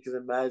tragic because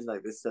imagine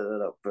like they set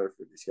it up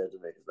perfectly. Schedule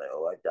makers like,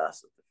 oh, I got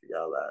something for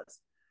y'all lads,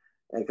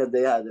 and because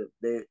they had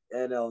they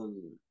and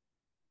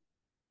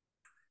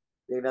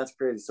yeah, that's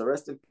crazy. So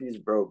rest in peace,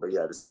 bro. But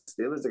yeah, the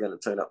Steelers are gonna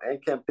turn up,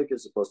 and Cam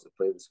Pickett's supposed to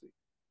play this week.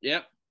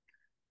 Yep.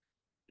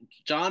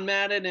 John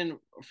Madden and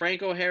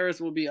Franco Harris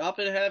will be up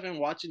in heaven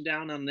watching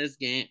down on this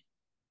game.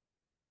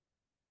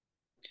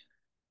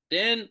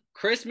 Then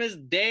Christmas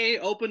Day,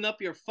 open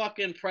up your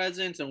fucking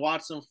presents and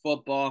watch some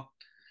football.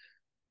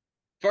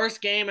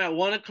 First game at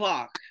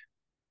 1:00.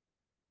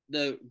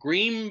 The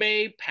Green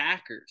Bay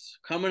Packers,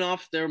 coming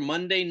off their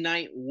Monday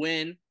night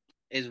win,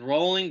 is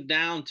rolling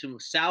down to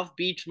South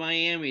Beach,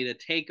 Miami to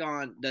take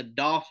on the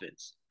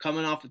Dolphins,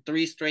 coming off of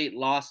 3 straight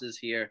losses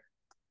here.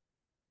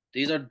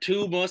 These are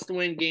 2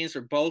 must-win games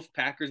for both.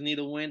 Packers need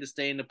a win to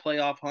stay in the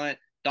playoff hunt.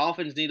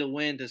 Dolphins need a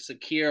win to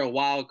secure a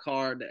wild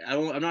card.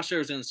 I'm not sure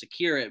it's going to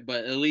secure it,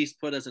 but at least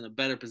put us in a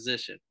better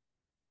position.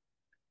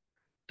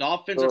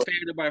 Dolphins are So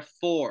favored by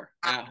 4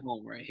 at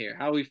home right here.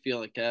 How are we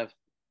feeling, Kev?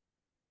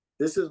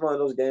 this is one of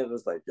those games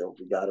that's like, yo,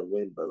 we gotta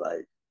win, but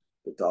like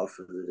the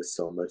Dolphins are just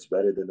so much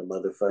better than the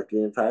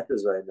motherfucking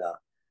Packers right now.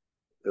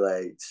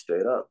 Like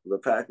straight up, the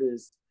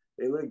Packers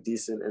they look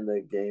decent in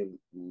the game.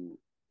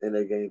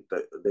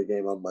 The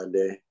game on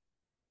Monday,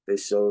 they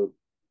showed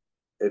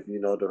if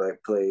you know the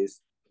right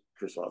plays,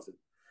 Chris Watson.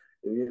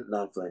 If you're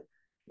not playing,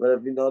 but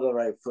if you know the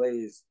right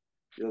plays,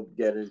 you'll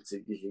get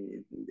into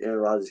Aaron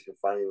Rodgers can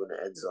find you in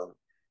the end zone.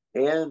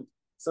 And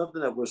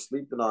something that we're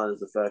sleeping on is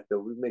the fact that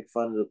we make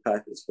fun of the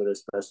Packers for their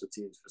special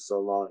teams for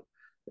so long,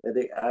 and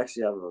they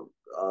actually have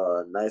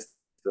a nice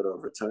little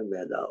return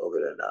man now over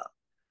there now.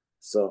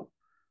 So,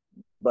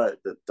 but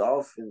the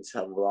Dolphins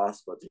have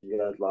lost. But you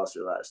guys lost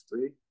your last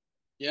 3.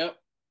 Yep.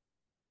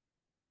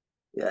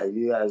 Yeah,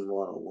 you guys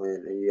want to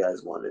win, and you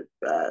guys want it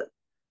bad.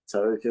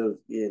 Tyreek Hill was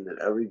eating in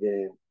every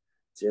game.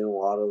 Jalen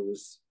Waddle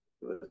was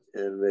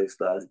in Rick's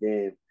last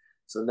game.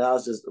 So now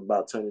it's just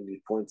about turning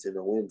these points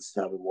into wins,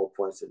 having more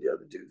points than the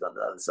other dudes on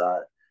the other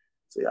side.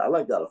 So yeah, I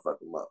like that to fuck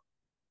them up.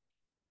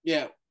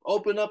 Yeah.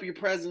 Open up your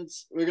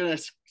presents. We're going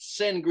to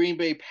send Green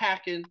Bay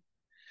packing.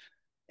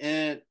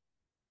 And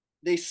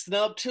they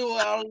snubbed Tua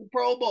out of the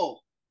Pro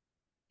Bowl.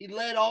 He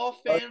led all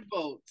fan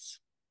votes.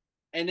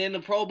 And then the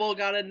Pro Bowl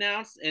got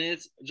announced, and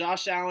it's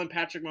Josh Allen,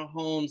 Patrick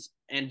Mahomes,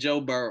 and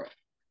Joe Burrow.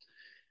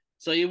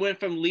 So you went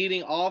from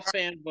leading all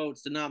fan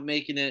votes to not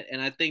making it,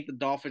 and I think the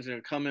Dolphins are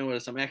going to come in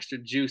with some extra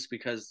juice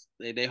because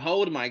they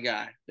hold my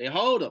guy. They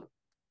hold him.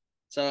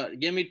 So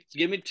give me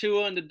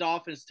Tua and the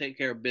Dolphins take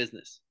care of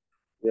business.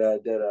 Yeah,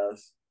 dead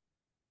ass.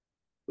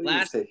 Please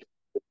Last take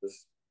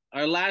this.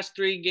 our last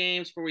 3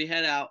 games before we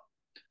head out.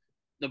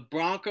 The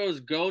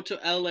Broncos go to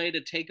LA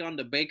to take on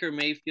the Baker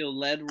Mayfield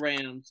led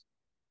Rams.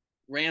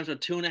 Rams are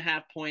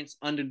 2.5 points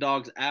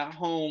underdogs at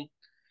home.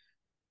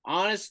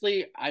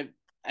 Honestly, I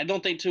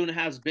don't think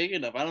 2.5 is big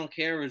enough. I don't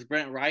care if it's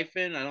Brent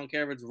Ryfin. I don't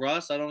care if it's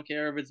Russ. I don't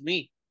care if it's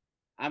me.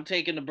 I'm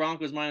taking the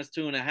Broncos minus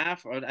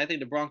 2.5. I think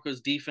the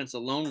Broncos defense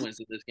alone wins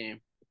in this game.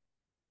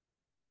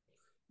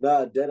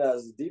 Nah, dead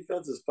ass.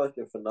 Defense is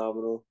fucking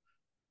phenomenal.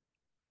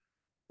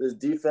 This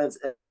defense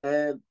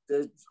and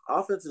their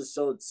offense has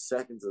showed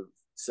seconds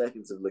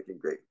of looking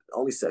great.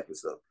 Only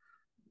seconds though.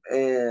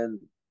 And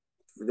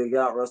they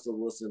got Russell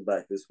Wilson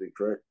back this week,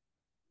 correct?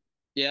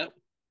 Yeah.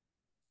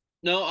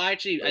 No,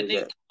 actually, I Okay.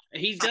 think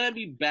he's gonna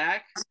be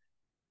back,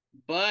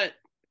 but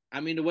I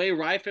mean the way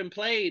Ryfin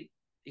played,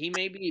 he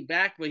may be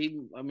back, but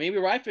he maybe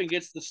Ryfin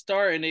gets the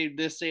start, and they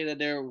just say that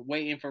they're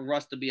waiting for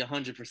Russ to be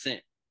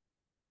 100%.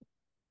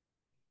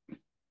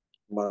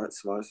 Smart.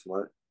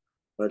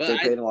 But But they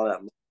paid him all that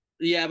money.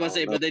 yeah, I but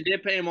don't know. they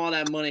did pay him all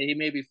that money. He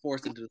may be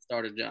forced into the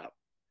starter job.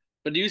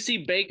 But do you see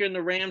Baker and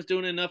the Rams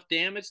doing enough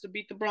damage to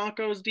beat the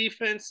Broncos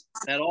defense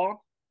at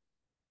all?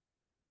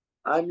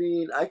 I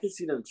mean, I can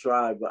see them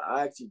try, but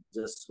I actually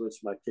just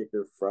switched my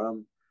kicker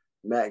from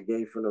Matt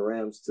Gay from the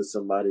Rams to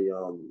somebody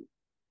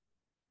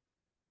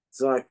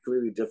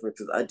completely different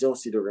because I don't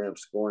see the Rams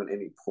scoring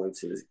any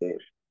points in this game.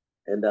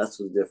 And that's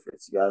the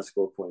difference. You gotta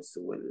score points to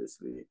win this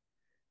league.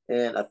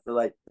 And I feel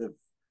like the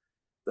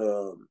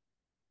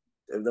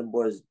if them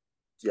boys,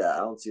 yeah, I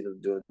don't see them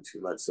doing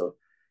too much. So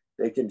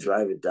they can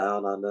drive it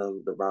down on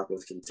them. The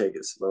Broncos can take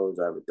it slow,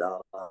 drive it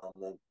down on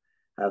them,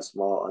 have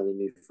small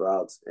underneath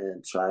routes,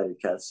 and try to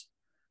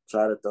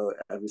throw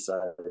every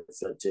side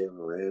except Jalen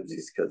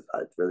Ramsey's because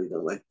I really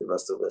don't like the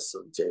rest of us.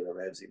 So Jalen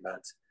Ramsey,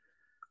 Matt,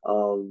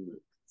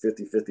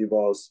 50-50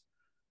 balls.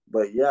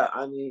 But yeah,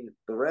 I mean,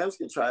 the Rams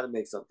can try to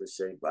make something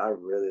shake, but I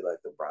really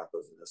like the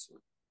Broncos in this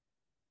one.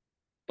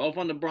 Both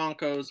on the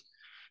Broncos.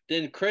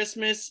 Then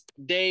Christmas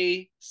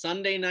Day,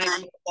 Sunday night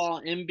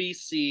football,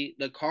 NBC.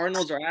 The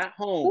Cardinals are at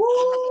home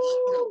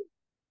Woo!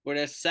 where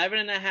they're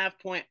 7.5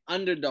 point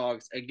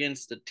underdogs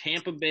against the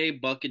Tampa Bay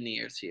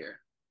Buccaneers here.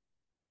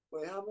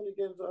 Wait, how many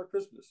games are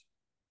Christmas?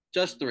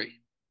 Just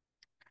 3.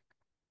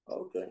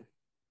 Okay.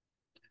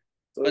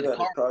 So we But the got the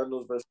Card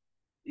Cardinals versus.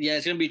 yeah,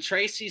 it's gonna be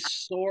Trace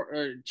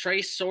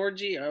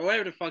Sorgi or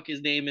whatever the fuck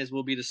his name is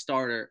will be the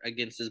starter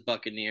against his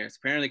Buccaneers.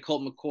 Apparently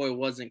Colt McCoy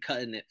wasn't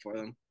cutting it for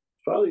them.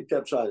 Probably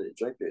kept trying to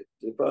drink it.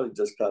 They probably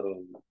just cut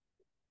him.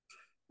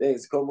 Dang,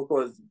 it's Colt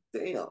McCoy's.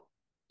 Damn.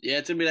 Yeah,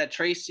 it's gonna be that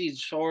Tracy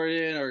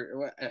Shorten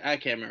or I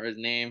can't remember his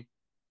name.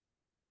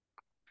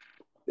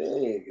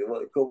 Dang.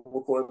 Colt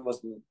McCoy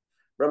must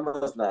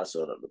not have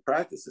showed up to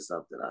practice or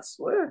something. I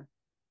swear.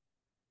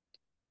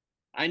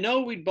 I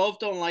know we both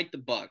don't like the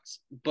Bucks,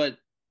 but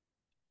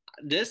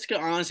this could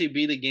honestly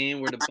be the game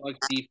where the Bucks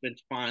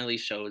defense finally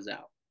shows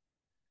out.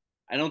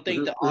 I don't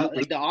think the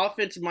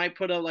offense might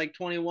put up like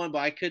 21, but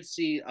I could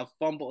see a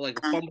fumble, like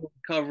a fumble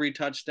recovery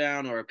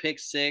touchdown or a pick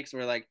six,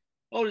 where like,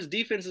 oh, this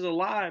defense is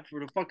alive for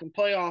the fucking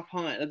playoff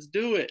hunt. Let's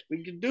do it.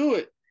 We can do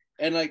it.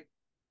 And like,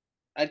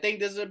 I think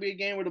this is gonna be a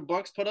game where the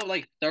Bucks put up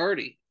like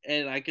 30,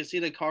 and I can see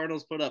the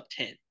Cardinals put up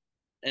 10.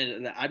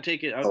 And Oh,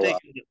 wow.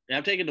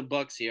 I'm taking the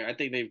Bucks here. I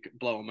think they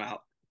blow them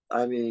out.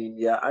 I mean,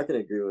 yeah, I can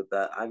agree with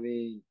that. I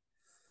mean,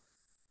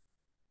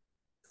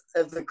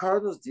 if the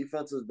Cardinals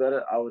defense was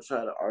better, I would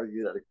try to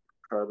argue that the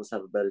Cardinals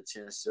have a better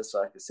chance just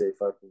so I could say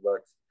fuck the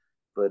Bucks.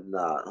 But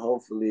nah,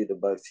 hopefully the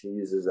Bucks can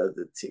use this as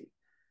a team.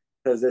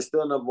 Because they're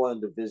still number one in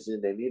the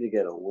division. They need to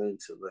get a win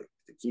to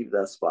keep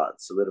that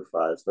spot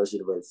solidified, especially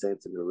the way the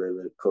Saints and the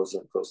Ravens closer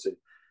and closer.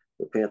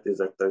 The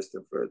Panthers are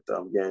thirsting for it.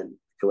 Again,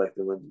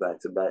 collecting wins back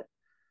to back.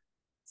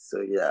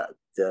 So yeah,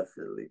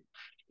 definitely.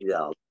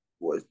 Yeah,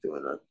 boys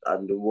doing it. I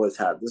mean, the boys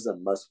have this is a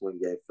must-win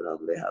game for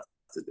them. They have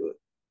to do it.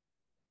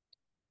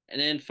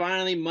 And then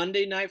finally,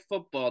 Monday Night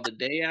Football, the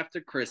day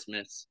after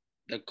Christmas,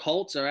 the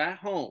Colts are at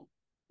home,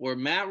 where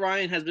Matt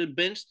Ryan has been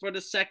benched for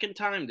the second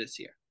time this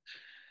year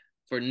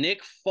for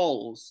Nick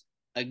Foles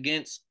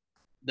against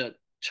the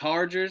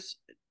Chargers.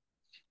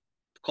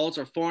 Colts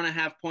are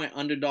 4.5 point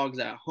underdogs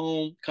at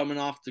home, coming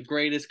off the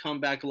greatest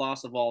comeback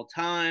loss of all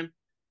time.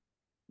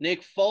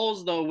 Nick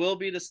Foles, though, will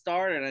be the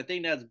starter, and I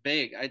think that's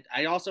big.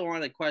 I also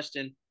want to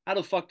question how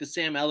the fuck did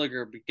Sam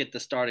Ellinger get the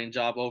starting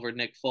job over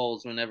Nick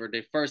Foles whenever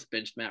they first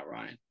benched Matt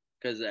Ryan?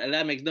 Because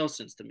that makes no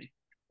sense to me.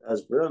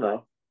 That's real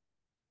now.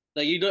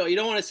 Like you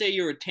don't want to say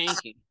you were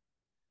tanking,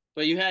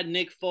 but you had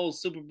Nick Foles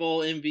Super Bowl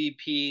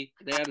MVP.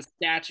 They had a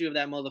statue of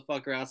that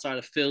motherfucker outside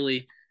of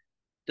Philly.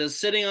 Just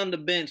sitting on the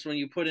bench when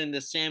you put in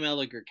the Sam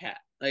Ellinger cat.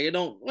 Like you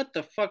don't. What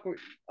the fuck?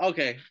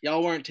 Okay,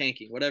 y'all weren't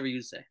tanking. Whatever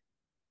you say.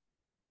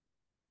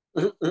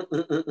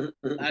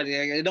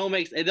 It don't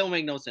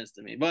make no sense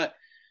to me. But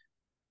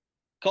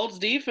Colts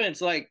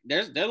defense, like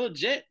they're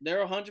legit.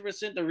 They're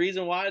 100% the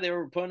reason why they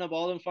were putting up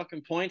all them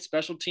fucking points.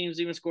 Special teams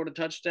even scored a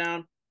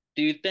touchdown.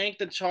 Do you think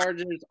the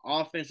Chargers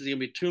offense is gonna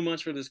be too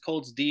much for this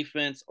Colts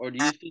defense, or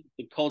do you think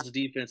the Colts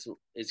defense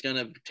is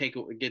gonna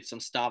get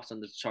some stops on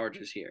the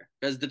Chargers here?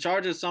 Because the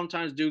Chargers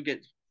sometimes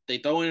they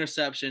throw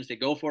interceptions, they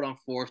go for it on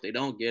fourth, they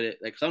don't get it.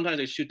 Like sometimes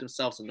they shoot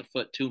themselves in the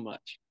foot too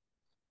much.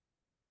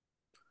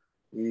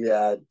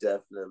 Yeah,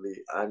 definitely.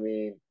 I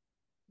mean,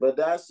 but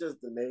that's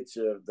just their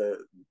nature at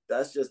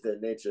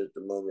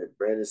the moment.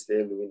 Brandon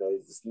Staley, we know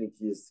he's the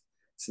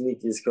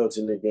sneakiest coach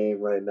in the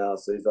game right now,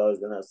 so he's always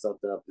gonna have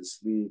something up his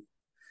sleeve.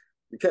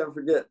 You can't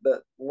forget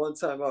that one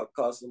time out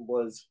cost them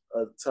boys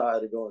a tie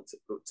to go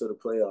to the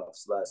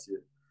playoffs last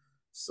year.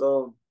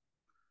 So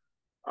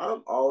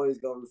I'm always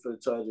going for the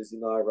Chargers. You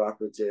know, I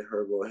rock with Jay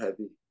Herbo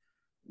heavy,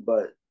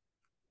 but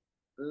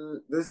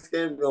this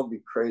game's gonna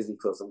be crazy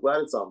close. I'm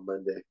glad it's on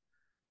Monday.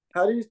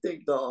 How do you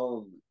think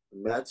the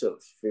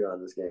matchups feel on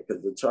this game?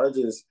 Because the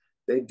Chargers,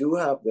 they do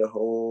have their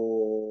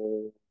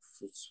whole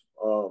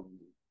um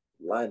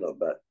lineup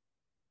back.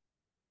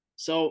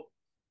 So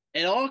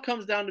it all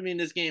comes down to me in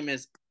this game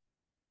is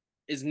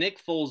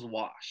Nick Foles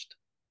washed?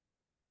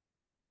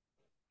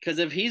 Because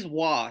if he's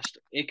washed,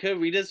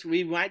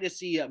 we might just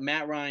see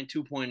Matt Ryan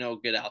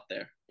 2.0 get out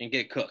there and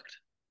get cooked.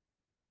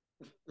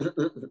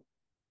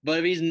 But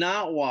if he's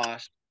not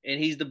washed and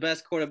he's the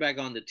best quarterback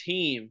on the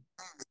team,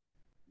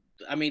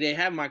 I mean they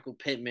have Michael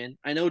Pittman.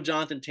 I know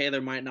Jonathan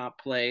Taylor might not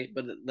play,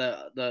 but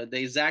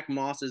the Zach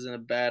Moss isn't a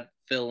bad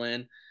fill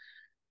in.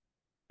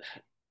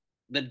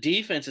 The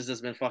defense has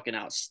just been fucking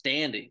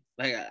outstanding.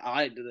 Like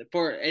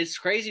it's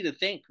crazy to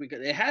think because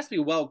it has to be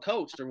well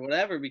coached or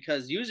whatever.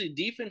 Because usually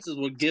defenses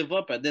will give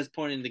up at this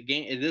point in the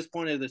game, at this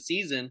point of the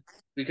season,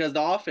 because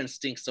the offense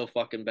stinks so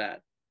fucking bad,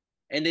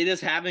 and they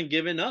just haven't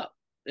given up.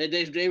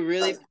 They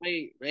really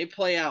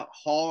play out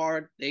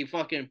hard. They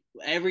fucking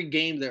every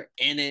game they're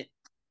in it.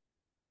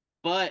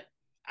 But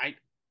I,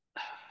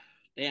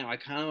 damn, I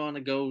kind of want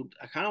to go.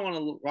 I kind of want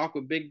to rock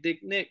with Big Dick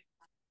Nick.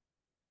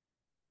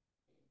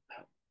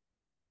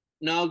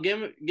 No, give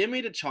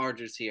me the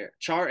Chargers here.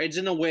 It's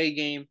an away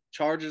game.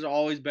 Chargers are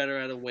always better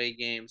at away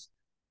games.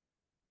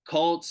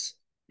 Colts,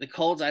 the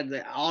Colts,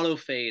 the auto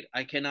fade.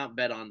 I cannot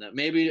bet on them.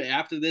 Maybe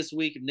after this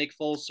week, if Nick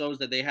Foles shows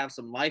that they have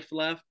some life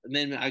left, and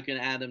then I can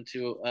add them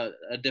to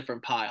a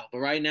different pile. But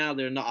right now,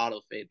 they're in the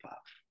auto fade pile.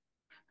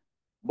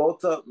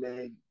 Both up,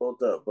 man.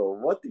 Both up. But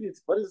what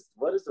is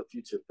the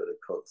future for the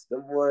Colts?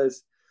 Them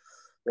boys,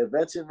 they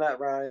mentioned Matt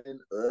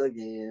Ryan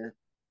again.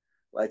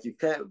 Like you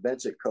can't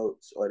bench a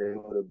coach, or they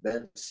would have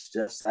benched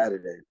just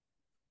Saturday.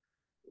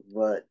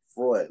 But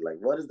Floyd, like,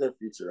 what is their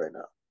future right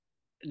now?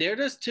 They're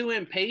just too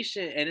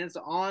impatient, and it's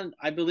on,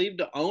 I believe,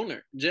 the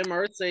owner, Jim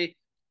Irsay,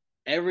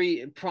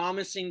 every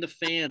promising the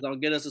fans, I'll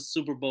get us a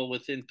Super Bowl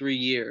within 3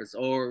 years,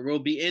 or we'll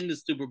be in the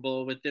Super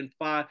Bowl within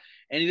five.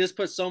 And he just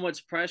put so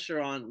much pressure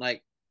on,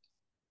 like,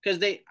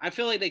 because I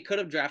feel like they could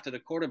have drafted a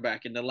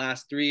quarterback in the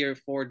last 3 or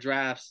 4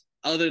 drafts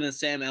other than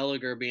Sam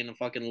Ellinger being a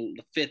fucking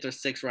fifth or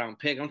sixth round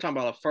pick. I'm talking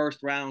about a first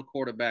round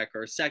quarterback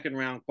or a second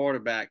round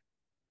quarterback.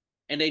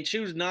 And they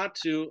choose not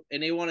to,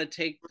 and they want to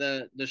take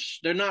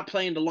they're not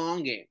playing the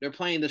long game. They're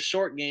playing the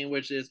short game,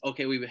 which is,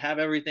 okay, we have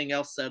everything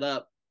else set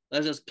up.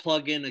 Let's just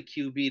plug in a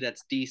QB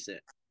that's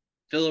decent.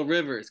 Phillip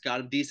Rivers got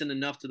him decent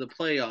enough to the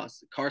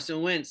playoffs.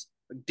 Carson Wentz,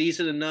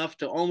 decent enough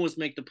to almost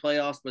make the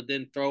playoffs, but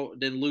then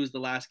lose the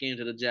last game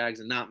to the Jags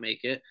and not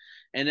make it.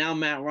 And now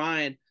Matt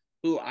Ryan,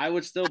 who I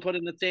would still put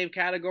in the same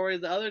category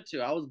as the other two.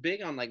 I was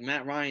big on like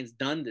Matt Ryan's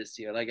done this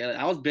year. Like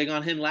I was big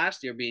on him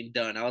last year being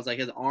done. I was like,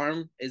 his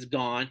arm is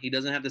gone. He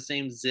doesn't have the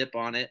same zip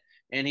on it,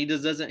 and he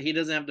doesn't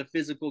have the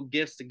physical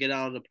gifts to get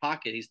out of the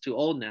pocket. He's too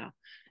old now,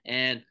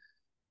 and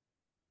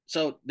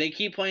so they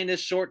keep playing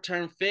this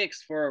short-term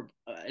fix for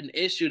an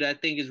issue that I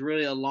think is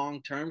really a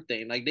long-term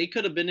thing. Like they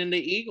could have been in the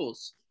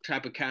Eagles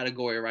type of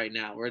category right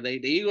now, where the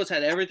Eagles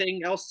had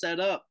everything else set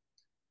up,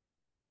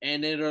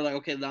 and then they're like,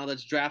 okay, now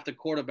let's draft a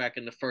quarterback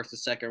in the first or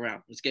second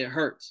round. Let's get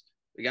Hurts.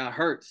 We got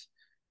Hurts.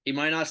 He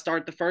might not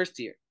start the first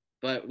year,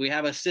 but we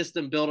have a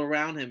system built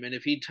around him, and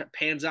if he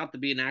pans out to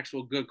be an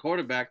actual good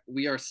quarterback,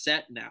 we are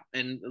set now.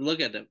 And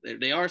look at them;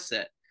 they are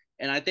set.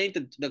 And I think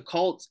that the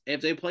Colts,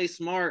 if they play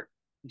smart,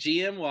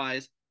 GM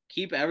wise,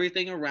 keep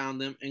everything around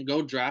them and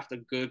go draft a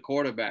good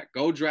quarterback.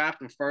 Go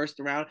draft a first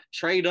round,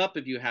 trade up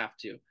if you have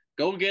to.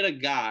 Go get a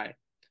guy.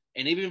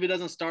 And even if he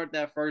doesn't start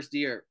that first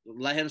year,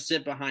 let him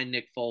sit behind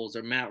Nick Foles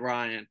or Matt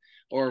Ryan,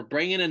 or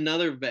bring in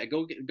another vet.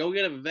 Go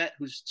get a vet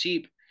who's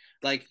cheap,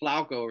 like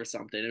Flacco or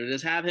something, or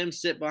just have him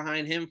sit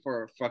behind him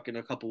for fucking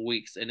a couple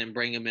weeks and then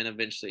bring him in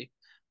eventually.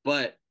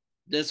 But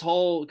this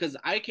whole, because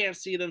I can't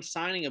see them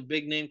signing a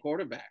big name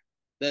quarterback.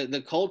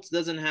 The Colts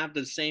doesn't have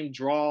the same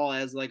draw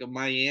as like a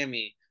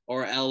Miami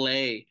or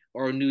LA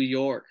or New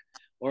York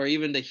or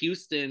even the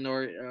Houston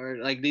or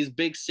like these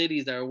big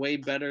cities that are way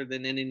better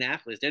than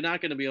Indianapolis. They're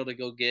not going to be able to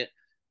go get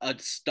a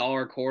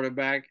star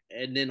quarterback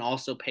and then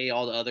also pay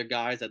all the other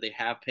guys that they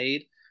have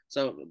paid.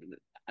 So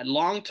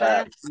long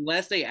term,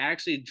 unless they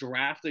actually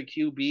draft a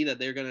QB that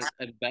they're going to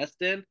invest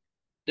in,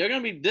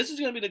 this is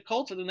going to be the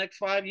Colts for the next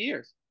 5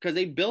 years because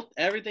they built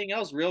everything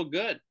else real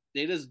good.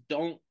 They just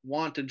don't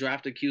want to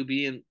draft a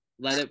QB and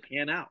let it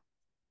pan out.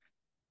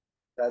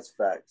 That's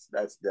facts.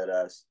 That's dead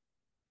ass.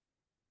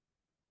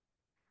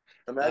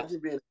 Imagine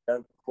being a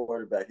young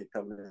quarterback and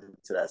coming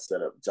into that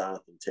setup.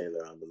 Jonathan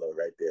Taylor on the low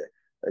right there,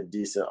 a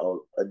decent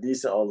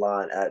O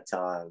line at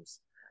times,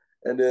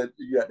 and then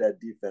you got that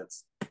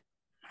defense.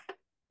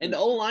 And the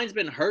O line's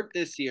been hurt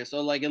this year,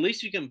 so like at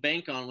least you can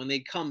bank on when they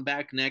come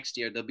back next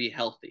year, they'll be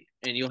healthy,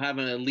 and you'll have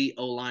an elite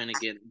O line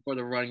again for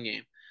the run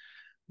game.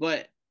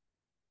 But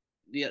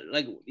yeah,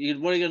 like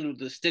what are you gonna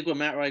do? To stick with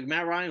Matt? Like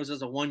Matt Ryan was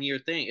just a 1 year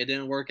thing. It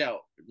didn't work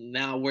out.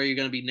 Now where are you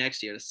gonna be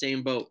next year? The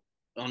same boat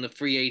on the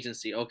free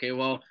agency. Okay,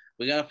 well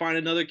we gotta find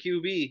another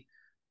QB.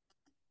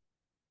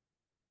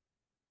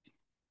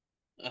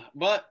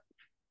 But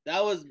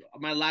that was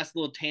my last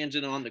little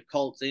tangent on the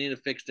Colts. They need to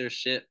fix their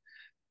shit.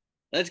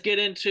 Let's get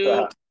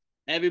into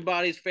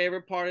everybody's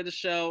favorite part of the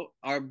show,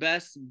 our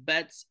best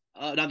bets.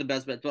 Not the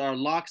best bets, but our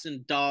locks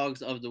and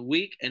dogs of the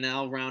week. And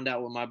I'll round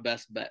out with my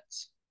best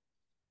bets.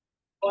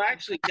 Well,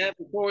 actually, Kev,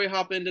 before we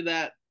hop into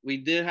that, we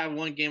did have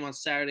one game on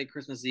Saturday,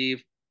 Christmas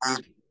Eve. We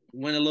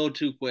went a little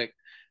too quick.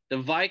 The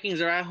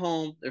Vikings are at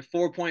home. They're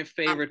 4-point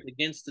favorites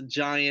against the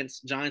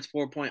Giants. Giants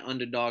 4-point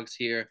underdogs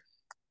here.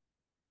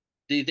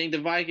 Do you think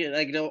the Vikings,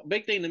 like the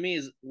big thing to me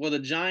is, will the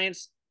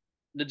Giants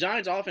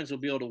offense will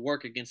be able to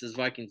work against this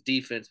Vikings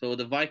defense, but will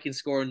the Vikings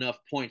score enough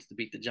points to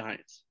beat the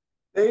Giants?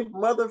 They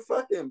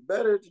motherfucking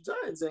better. The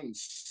Giants ain't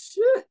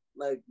shit.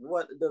 Like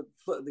what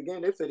the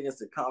game they played against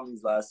the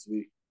Commies last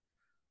week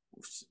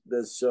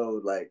that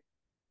showed like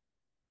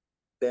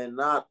they're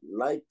not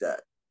like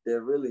that.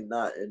 They're really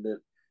not. And then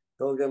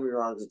don't get me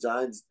wrong,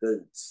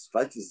 the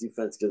Vikings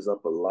defense gives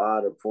up a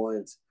lot of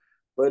points,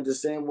 but the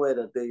same way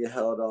that they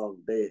held on,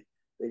 they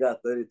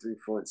got 33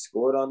 points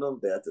scored on them.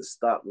 They had to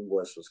stop the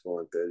boys from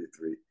scoring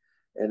 33,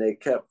 and they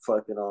kept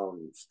fucking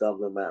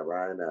stumbling Matt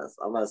Ryan ass.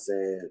 I'm not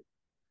saying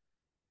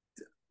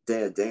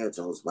Dan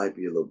Jones might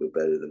be a little bit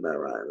better than Matt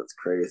Ryan. That's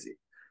crazy,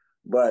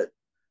 but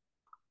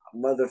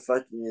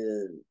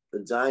motherfucking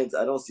the Giants,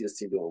 I don't see this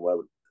team doing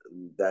well,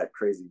 that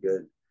crazy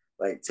good.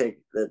 Like I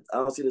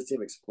don't see this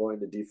team exploring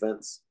the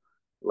defense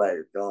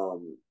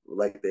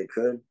like they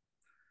could.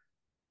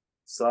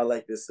 So I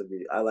like this to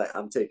be.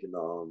 I'm taking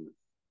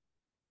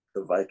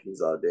the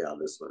Vikings all day on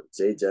this one.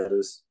 Jay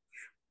Jettis.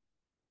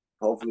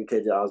 Hopefully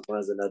KJ Osborne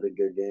has another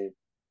good game.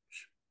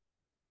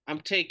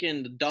 I'm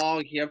taking the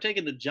dog here. I'm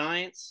taking the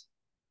Giants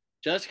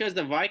just because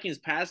the Vikings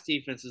pass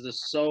defense is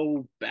just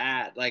so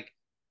bad. Like,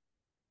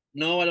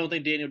 no, I don't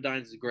think Daniel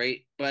Dimes is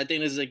great, but I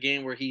think this is a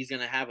game where he's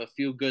going to have a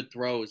few good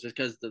throws just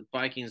because the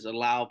Vikings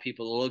allow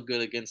people to look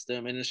good against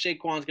them. And then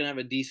Saquon's going to have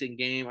a decent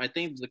game. I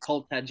think the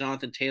Colts had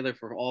Jonathan Taylor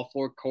for all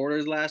 4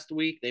 quarters last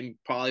week. They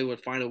probably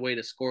would find a way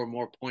to score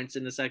more points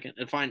in the second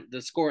and find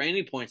to score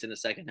any points in the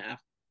second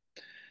half.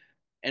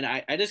 And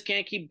I just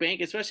can't keep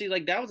banking, especially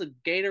like that was a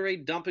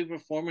Gatorade dumping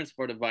performance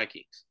for the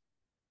Vikings.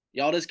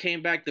 Y'all just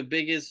came back the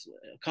biggest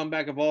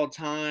comeback of all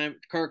time.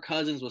 Kirk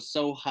Cousins was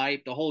so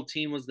hyped. The whole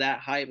team was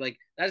that hyped. Like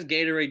that's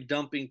Gatorade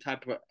dumping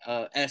type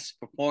of S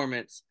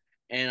performance.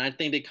 And I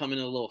think they come in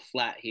a little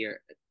flat here.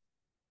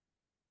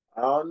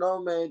 I don't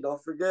know, man.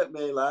 Don't forget,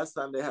 man. Last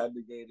time they had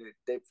the Gator,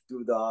 they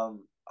threw the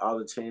all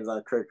the chains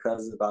on Kirk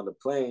Cousins on the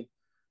plane.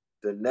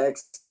 The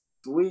next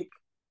week,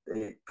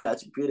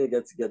 Patrick Peter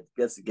gets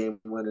the game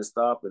winning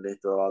stop, and they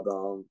throw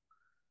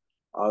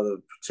all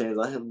the chains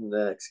on him in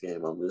the next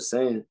game. I'm just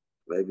saying,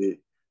 maybe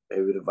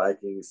the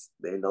Vikings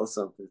they know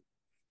something.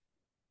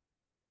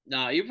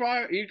 No, you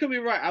could be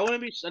right. I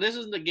wouldn't be. This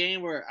is the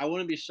game where I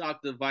wouldn't be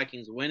shocked if the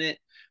Vikings win it.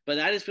 But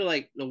I just feel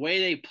like the way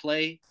they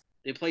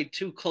play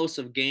too close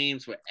of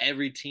games with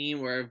every team,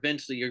 where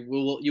eventually you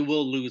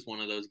will lose one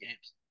of those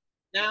games.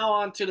 Now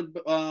on to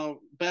the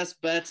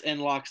best bets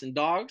and locks and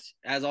dogs.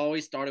 As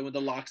always, starting with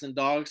the locks and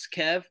dogs.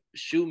 Kev,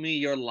 shoot me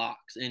your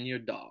locks and your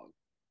dog.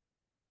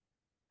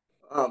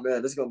 Oh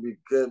man, this is gonna be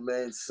good,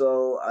 man.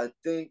 So I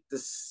think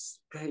the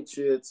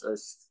Patriots are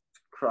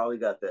probably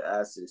got their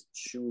asses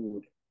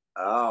chewed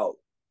out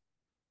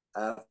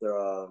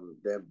after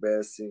the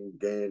embarrassing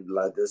game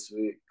like this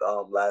week,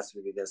 last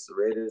week against the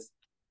Raiders.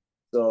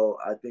 So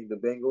I think the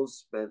Bengals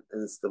spent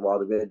instead while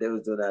they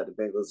was doing that, the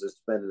Bengals are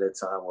spending their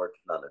time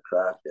working on the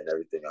craft and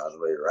everything on the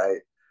way right,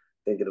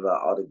 thinking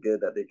about all the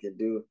good that they can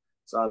do.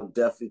 So I'm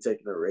definitely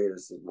taking the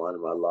Raiders as one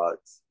of my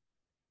locks.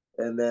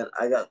 And then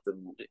I got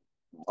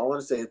I want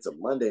to say it's a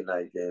Monday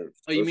night game.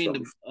 Oh, So you it's mean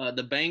gonna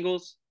be the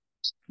Bengals?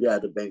 yeah,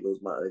 the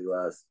Bengals my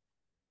last.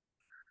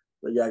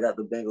 But yeah, I got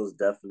the Bengals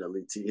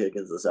definitely. T.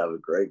 Higgins, let's have a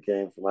great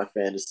game for my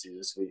fantasy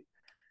this week.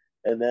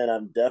 And then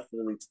I'm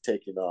definitely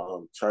taking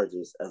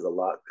Chargers as a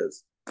lock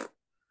because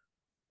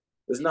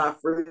it's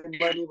not free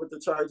money with the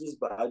Chargers,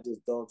 but I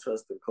just don't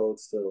trust the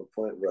Colts to the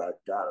point where I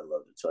gotta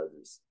love the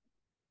Chargers.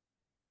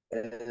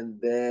 And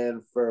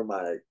then for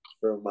my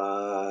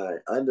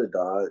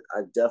underdog,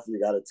 I definitely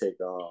gotta take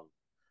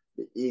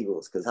the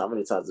Eagles because how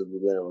many times have we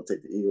been able to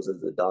take the Eagles as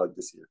the dog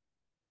this year?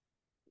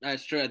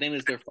 That's true. I think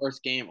it's their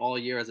first game all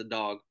year as a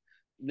dog.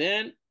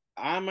 Then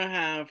I'm gonna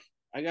have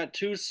I got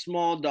two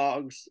small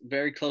dogs,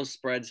 very close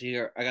spreads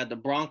here. I got the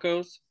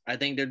Broncos. I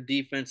think their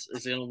defense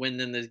is gonna win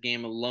them this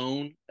game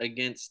alone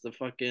against the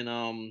fucking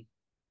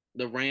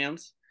the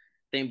Rams.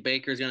 I think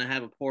Baker's gonna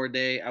have a poor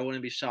day. I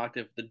wouldn't be shocked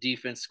if the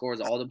defense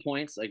scores all the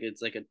points. Like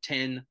it's like a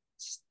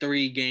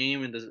 10-3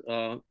 game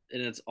and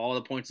it's all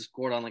the points are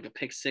scored on like a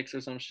pick six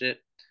or some shit.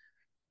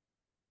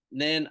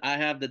 Then I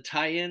have the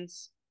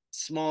Titans,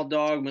 small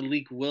dog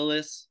Malik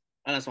Willis.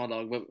 Not small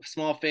dog, but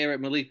small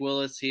favorite Malik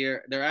Willis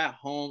here. They're at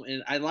home,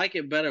 and I like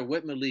it better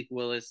with Malik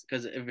Willis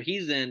because if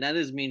he's in, that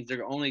is means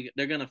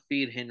they're gonna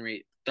feed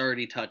Henry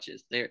 30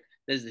 touches.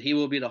 He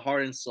will be the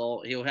heart and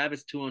soul. He'll have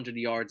his 200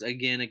 yards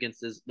again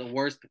against the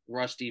worst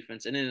rush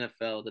defense in the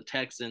NFL, the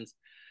Texans.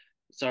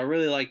 So I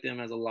really like them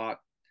as a lock.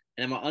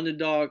 And my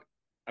underdog,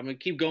 I'm gonna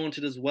keep going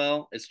to this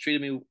well. It's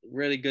treated me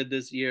really good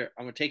this year.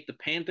 I'm gonna take the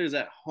Panthers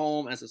at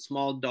home as a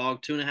small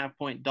dog, 2.5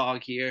 point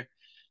dog here.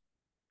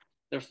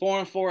 They're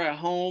 4-4 at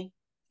home.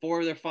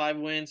 Four of their 5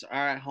 wins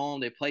are at home.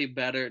 They play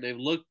better. They've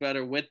looked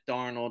better with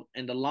Darnold.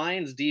 And the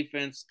Lions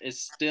defense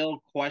is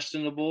still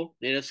questionable.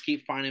 They just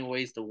keep finding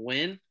ways to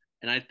win.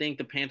 And I think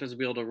the Panthers will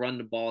be able to run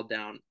the ball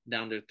down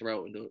their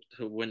throat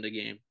to win the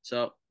game.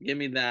 So give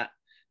me that.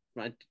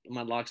 My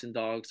locks and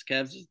dogs.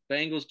 Cavs,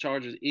 Bengals,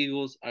 Chargers,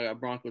 Eagles. I got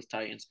Broncos,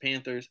 Titans,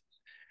 Panthers.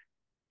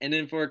 And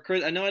then for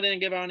Chris, I know I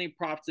didn't give out any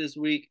props this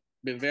week.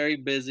 Been very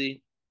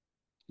busy,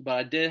 but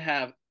I did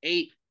have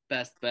 8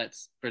 best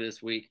bets for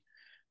this week.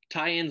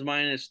 Titans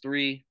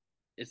 -3.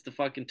 It's the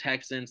fucking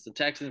Texans. The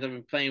Texans have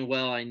been playing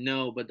well, I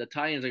know, but the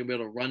Titans are gonna be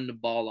able to run the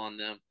ball on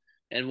them.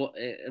 And what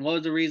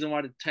was the reason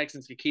why the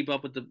Texans can keep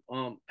up with the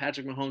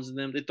Patrick Mahomes and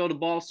them? They throw the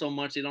ball so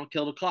much they don't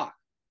kill the clock.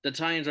 The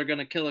Titans are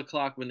gonna kill the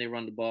clock when they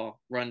run the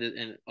ball, run it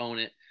and own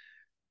it.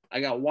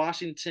 I got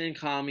Washington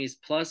Commies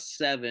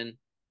 +7.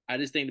 I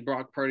just think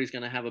Brock Purdy's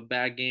going to have a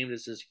bad game.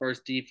 This is his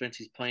first defense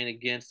he's playing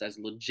against that's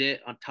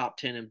legit on top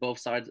 10 in both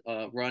sides,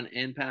 run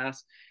and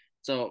pass.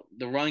 So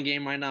the run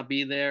game might not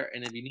be there.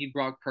 And if you need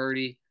Brock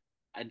Purdy,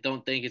 I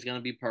don't think it's going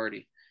to be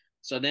Purdy.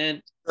 So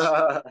then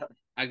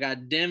I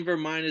got Denver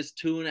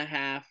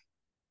 -2.5.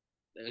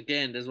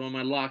 Again, this is one of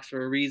my locks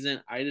for a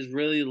reason. I just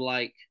really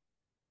like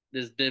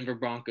this Denver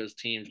Broncos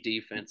team's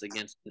defense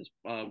against this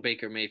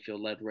Baker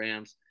Mayfield led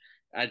Rams.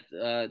 At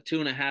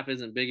 2.5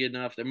 isn't big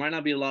enough. There might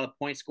not be a lot of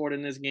points scored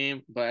in this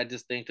game, but I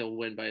just think they'll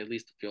win by at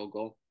least a field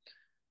goal.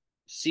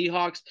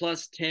 Seahawks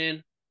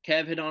 +10.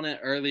 Kev hit on it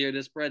earlier.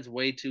 This spread's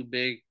way too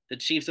big. The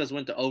Chiefs just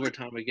went to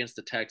overtime against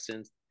the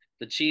Texans.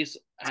 The Chiefs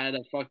had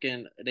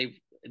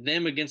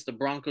them against the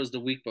Broncos the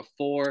week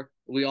before.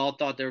 We all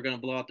thought they were going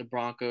to blow out the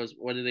Broncos.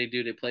 What do?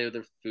 They play with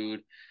their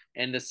food.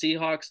 And the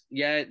Seahawks,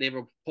 yeah, they have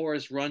a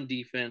porous run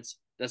defense.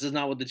 This is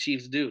not what the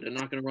Chiefs do. They're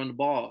not going to run the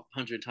ball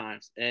 100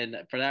 times. And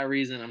for that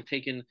reason, I'm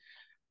taking.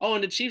 Oh,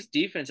 and the Chiefs'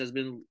 defense has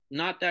been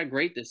not that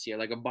great this year,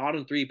 like a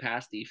bottom 3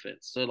 pass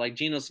defense. So, like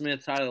Geno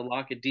Smith, Tyler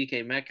Lockett,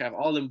 DK Metcalf,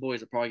 all them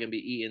boys are probably going to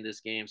be eating this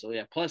game. So,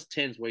 yeah,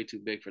 +10 is way too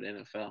big for the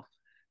NFL.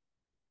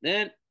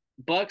 Then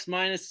Bucks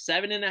minus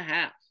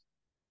 7.5.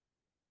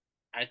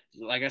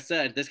 Like I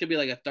said, this could be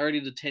like a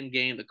 30-10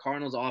 game. The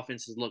Cardinals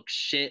offenses look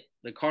shit.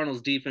 The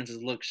Cardinals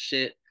defenses look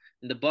shit.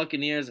 And the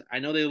Buccaneers, I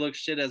know they look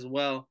shit as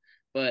well,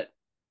 but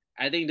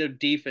I think their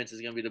defense is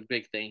going to be the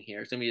big thing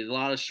here. It's going to be a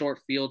lot of short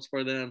fields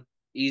for them,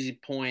 easy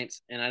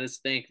points, and I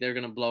just think they're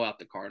going to blow out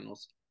the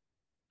Cardinals.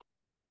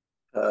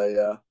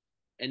 Yeah.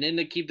 And then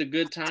to keep the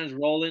good times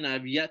rolling,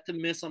 I've yet to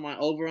miss on my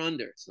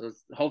over-under. So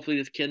hopefully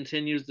this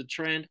continues the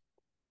trend.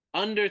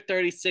 Under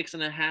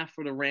 36.5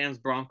 for the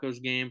Rams-Broncos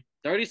game.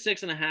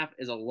 36.5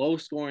 is a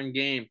low-scoring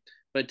game,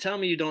 but tell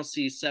me you don't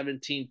see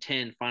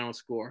 17-10 final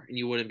score, and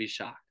you wouldn't be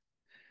shocked.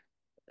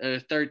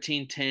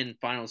 13-10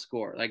 final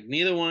score. Like,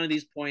 neither one of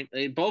these points,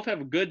 they both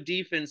have good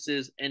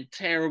defenses and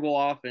terrible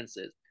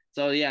offenses.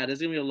 So, yeah, this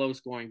is going to be a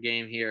low-scoring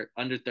game here,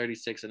 under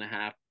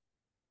 36.5.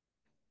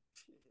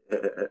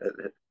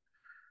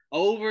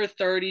 Over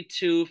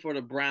 32 for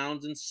the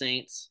Browns and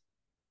Saints.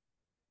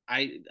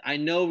 I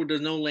know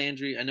there's no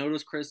Landry. I know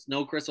there's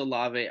no Chris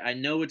Olave. I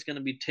know it's going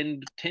to be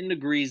 10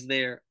 degrees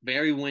there,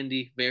 very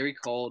windy, very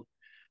cold.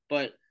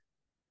 But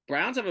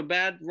Browns have a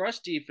bad rush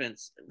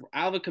defense.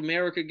 Alvin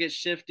Kamara could get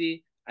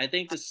shifty. I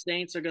think the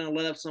Saints are going to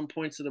let up some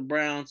points to the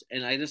Browns,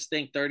 and I just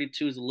think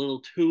 32 is a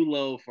little too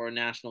low for a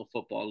National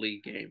Football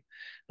League game.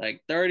 Like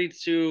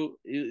 32,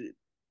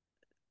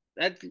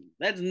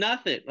 that's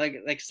nothing. Like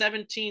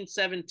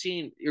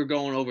 17-17, you're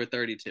going over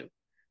 32.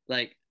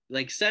 Like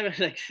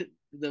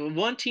the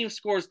one team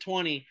scores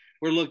 20,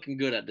 we're looking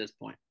good at this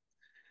point.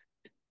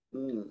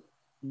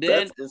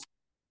 Then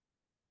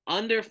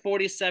under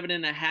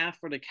 47.5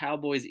 for the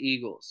Cowboys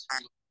Eagles.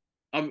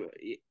 Under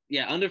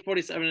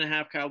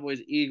 47.5 Cowboys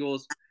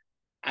Eagles.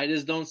 I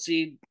just don't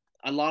see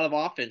a lot of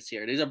offense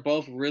here. These are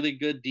both really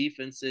good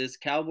defenses.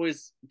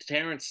 Cowboys,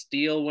 Terrence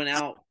Steele went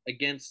out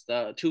against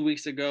 2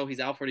 weeks ago. He's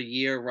out for the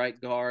year, right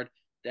guard.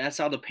 That's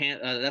how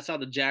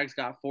the Jags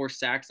got 4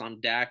 sacks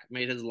on Dak,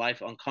 made his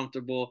life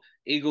uncomfortable.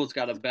 Eagles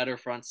got a better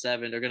front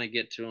seven. They're going to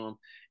get to him.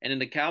 And then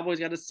the Cowboys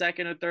got the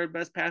second or third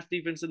best pass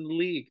defense in the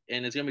league,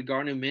 and it's going to be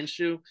Gardner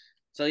Minshew.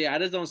 So, yeah, I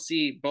just don't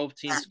see both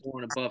teams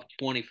scoring above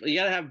 20. You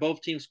got to have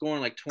both teams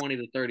scoring like 20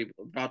 to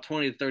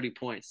 30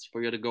 points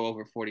for you to go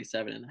over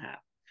 47.5.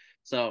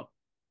 So,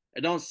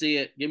 I don't see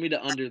it. Give me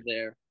the under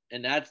there.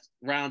 And that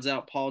rounds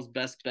out Paul's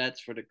best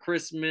bets for the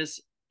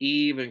Christmas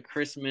Eve and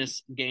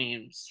Christmas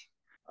games.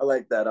 I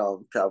like that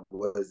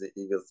Cowboys and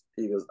Eagles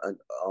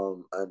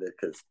under,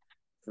 because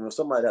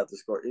somebody have to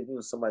score. Even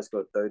if somebody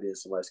scored 30 and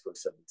somebody scored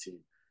 17,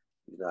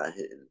 you're not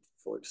hitting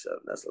 47.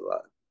 That's a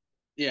lot.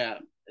 Yeah,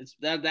 it's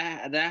that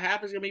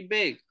happens gonna be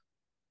big.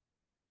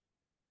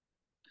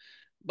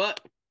 But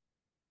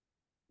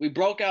we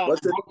broke down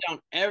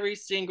every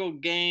single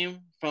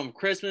game from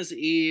Christmas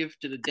Eve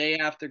to the day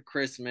after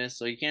Christmas,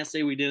 so you can't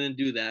say we didn't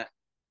do that.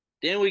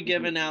 Then we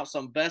giving out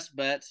some best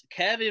bets.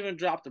 Kev even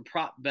dropped a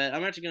prop bet.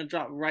 I'm actually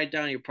gonna write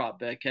down your prop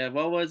bet, Kev.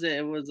 What was it?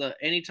 It was a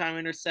anytime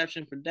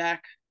interception for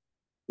Dak.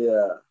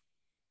 Yeah.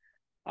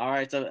 All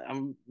right, so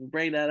I'm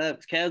bringing that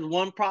up. Kev's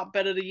one prop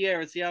bet of the year.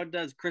 Let's see how it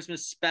does.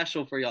 Christmas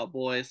special for y'all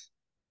boys.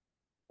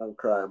 I'm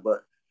crying,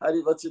 but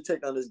what's your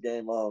take on this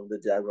game? The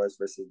Jaguars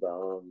versus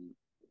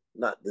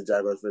not the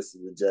Jaguars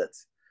versus the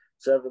Jets.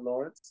 Trevor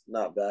Lawrence,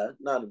 not bad,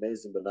 not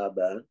amazing, but not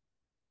bad.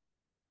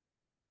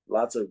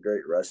 Lots of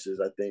great rushes,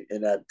 I think.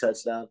 And that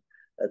touchdown,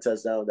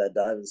 that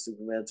diving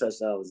Superman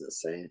touchdown was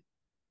insane.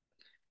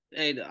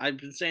 Hey, I've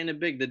been saying it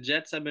big. The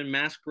Jets have been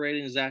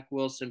masquerading Zach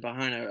Wilson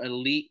behind an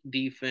elite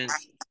defense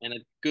and a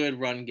good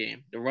run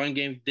game. The run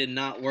game did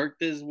not work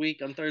this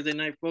week on Thursday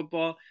Night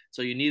Football,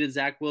 so you needed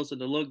Zach Wilson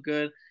to look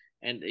good,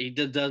 and he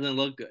just doesn't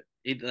look good.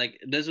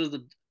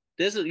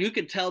 You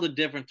could tell the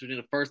difference between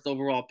the first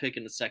overall pick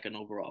and the second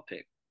overall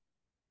pick.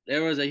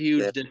 There was a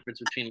huge difference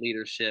between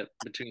leadership,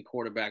 between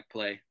quarterback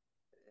play.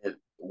 And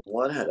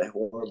one had a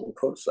horrible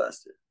coach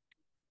last year.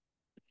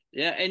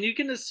 Yeah, and you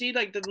can just see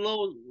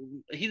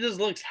he just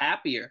looks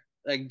happier.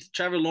 Like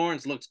Trevor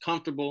Lawrence looks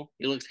comfortable.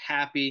 He looks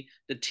happy.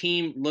 The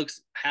team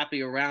looks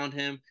happy around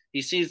him.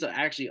 He seems to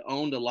actually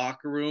own the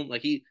locker room.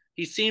 Like he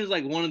seems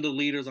like one of the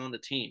leaders on the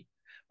team.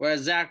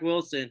 Whereas Zach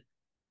Wilson,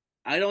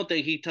 I don't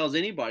think he tells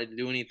anybody to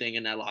do anything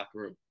in that locker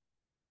room.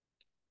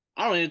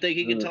 I don't even think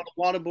he can tell the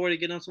water boy to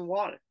get him some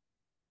water.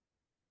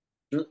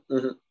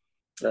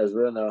 That's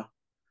real now.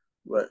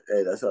 But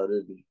hey, that's how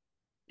it be.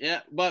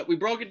 Yeah, but we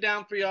broke it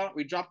down for y'all.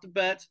 We dropped the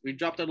bets. We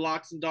dropped the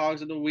locks and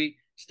dogs of the week.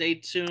 Stay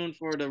tuned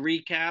for the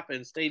recap,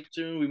 and stay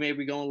tuned. We may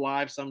be going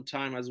live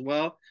sometime as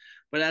well.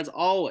 But as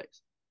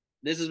always,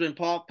 this has been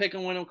Paul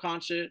Pickin' Wyndham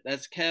Concha.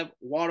 That's Kev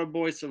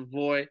Waterboy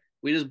Savoy.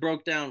 We just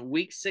broke down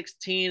week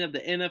 16 of the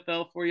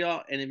NFL for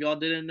y'all. And if y'all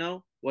didn't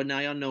know, well, now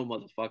y'all know,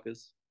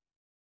 motherfuckers.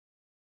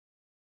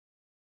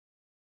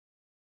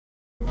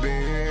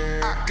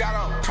 I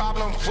got a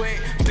problem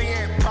with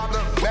being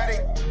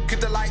problematic. Get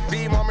the light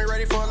beam on me,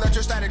 ready for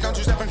electrostatic. Don't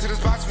you step into this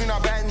box if you're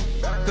not batting.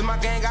 Then my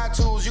gang got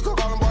tools, you can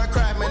call them boy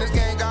crap. Man, this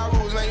gang got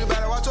rules, man, you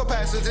better watch your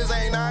passes, this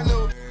ain't not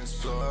new.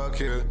 Plug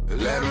here,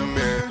 let them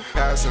in,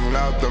 passing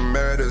out the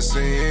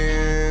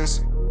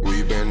medicines.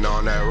 We've been Been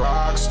on that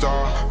rock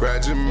star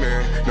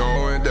regimen,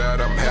 knowing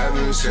that I'm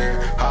heaven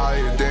sent,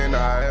 higher than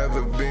I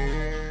ever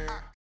been.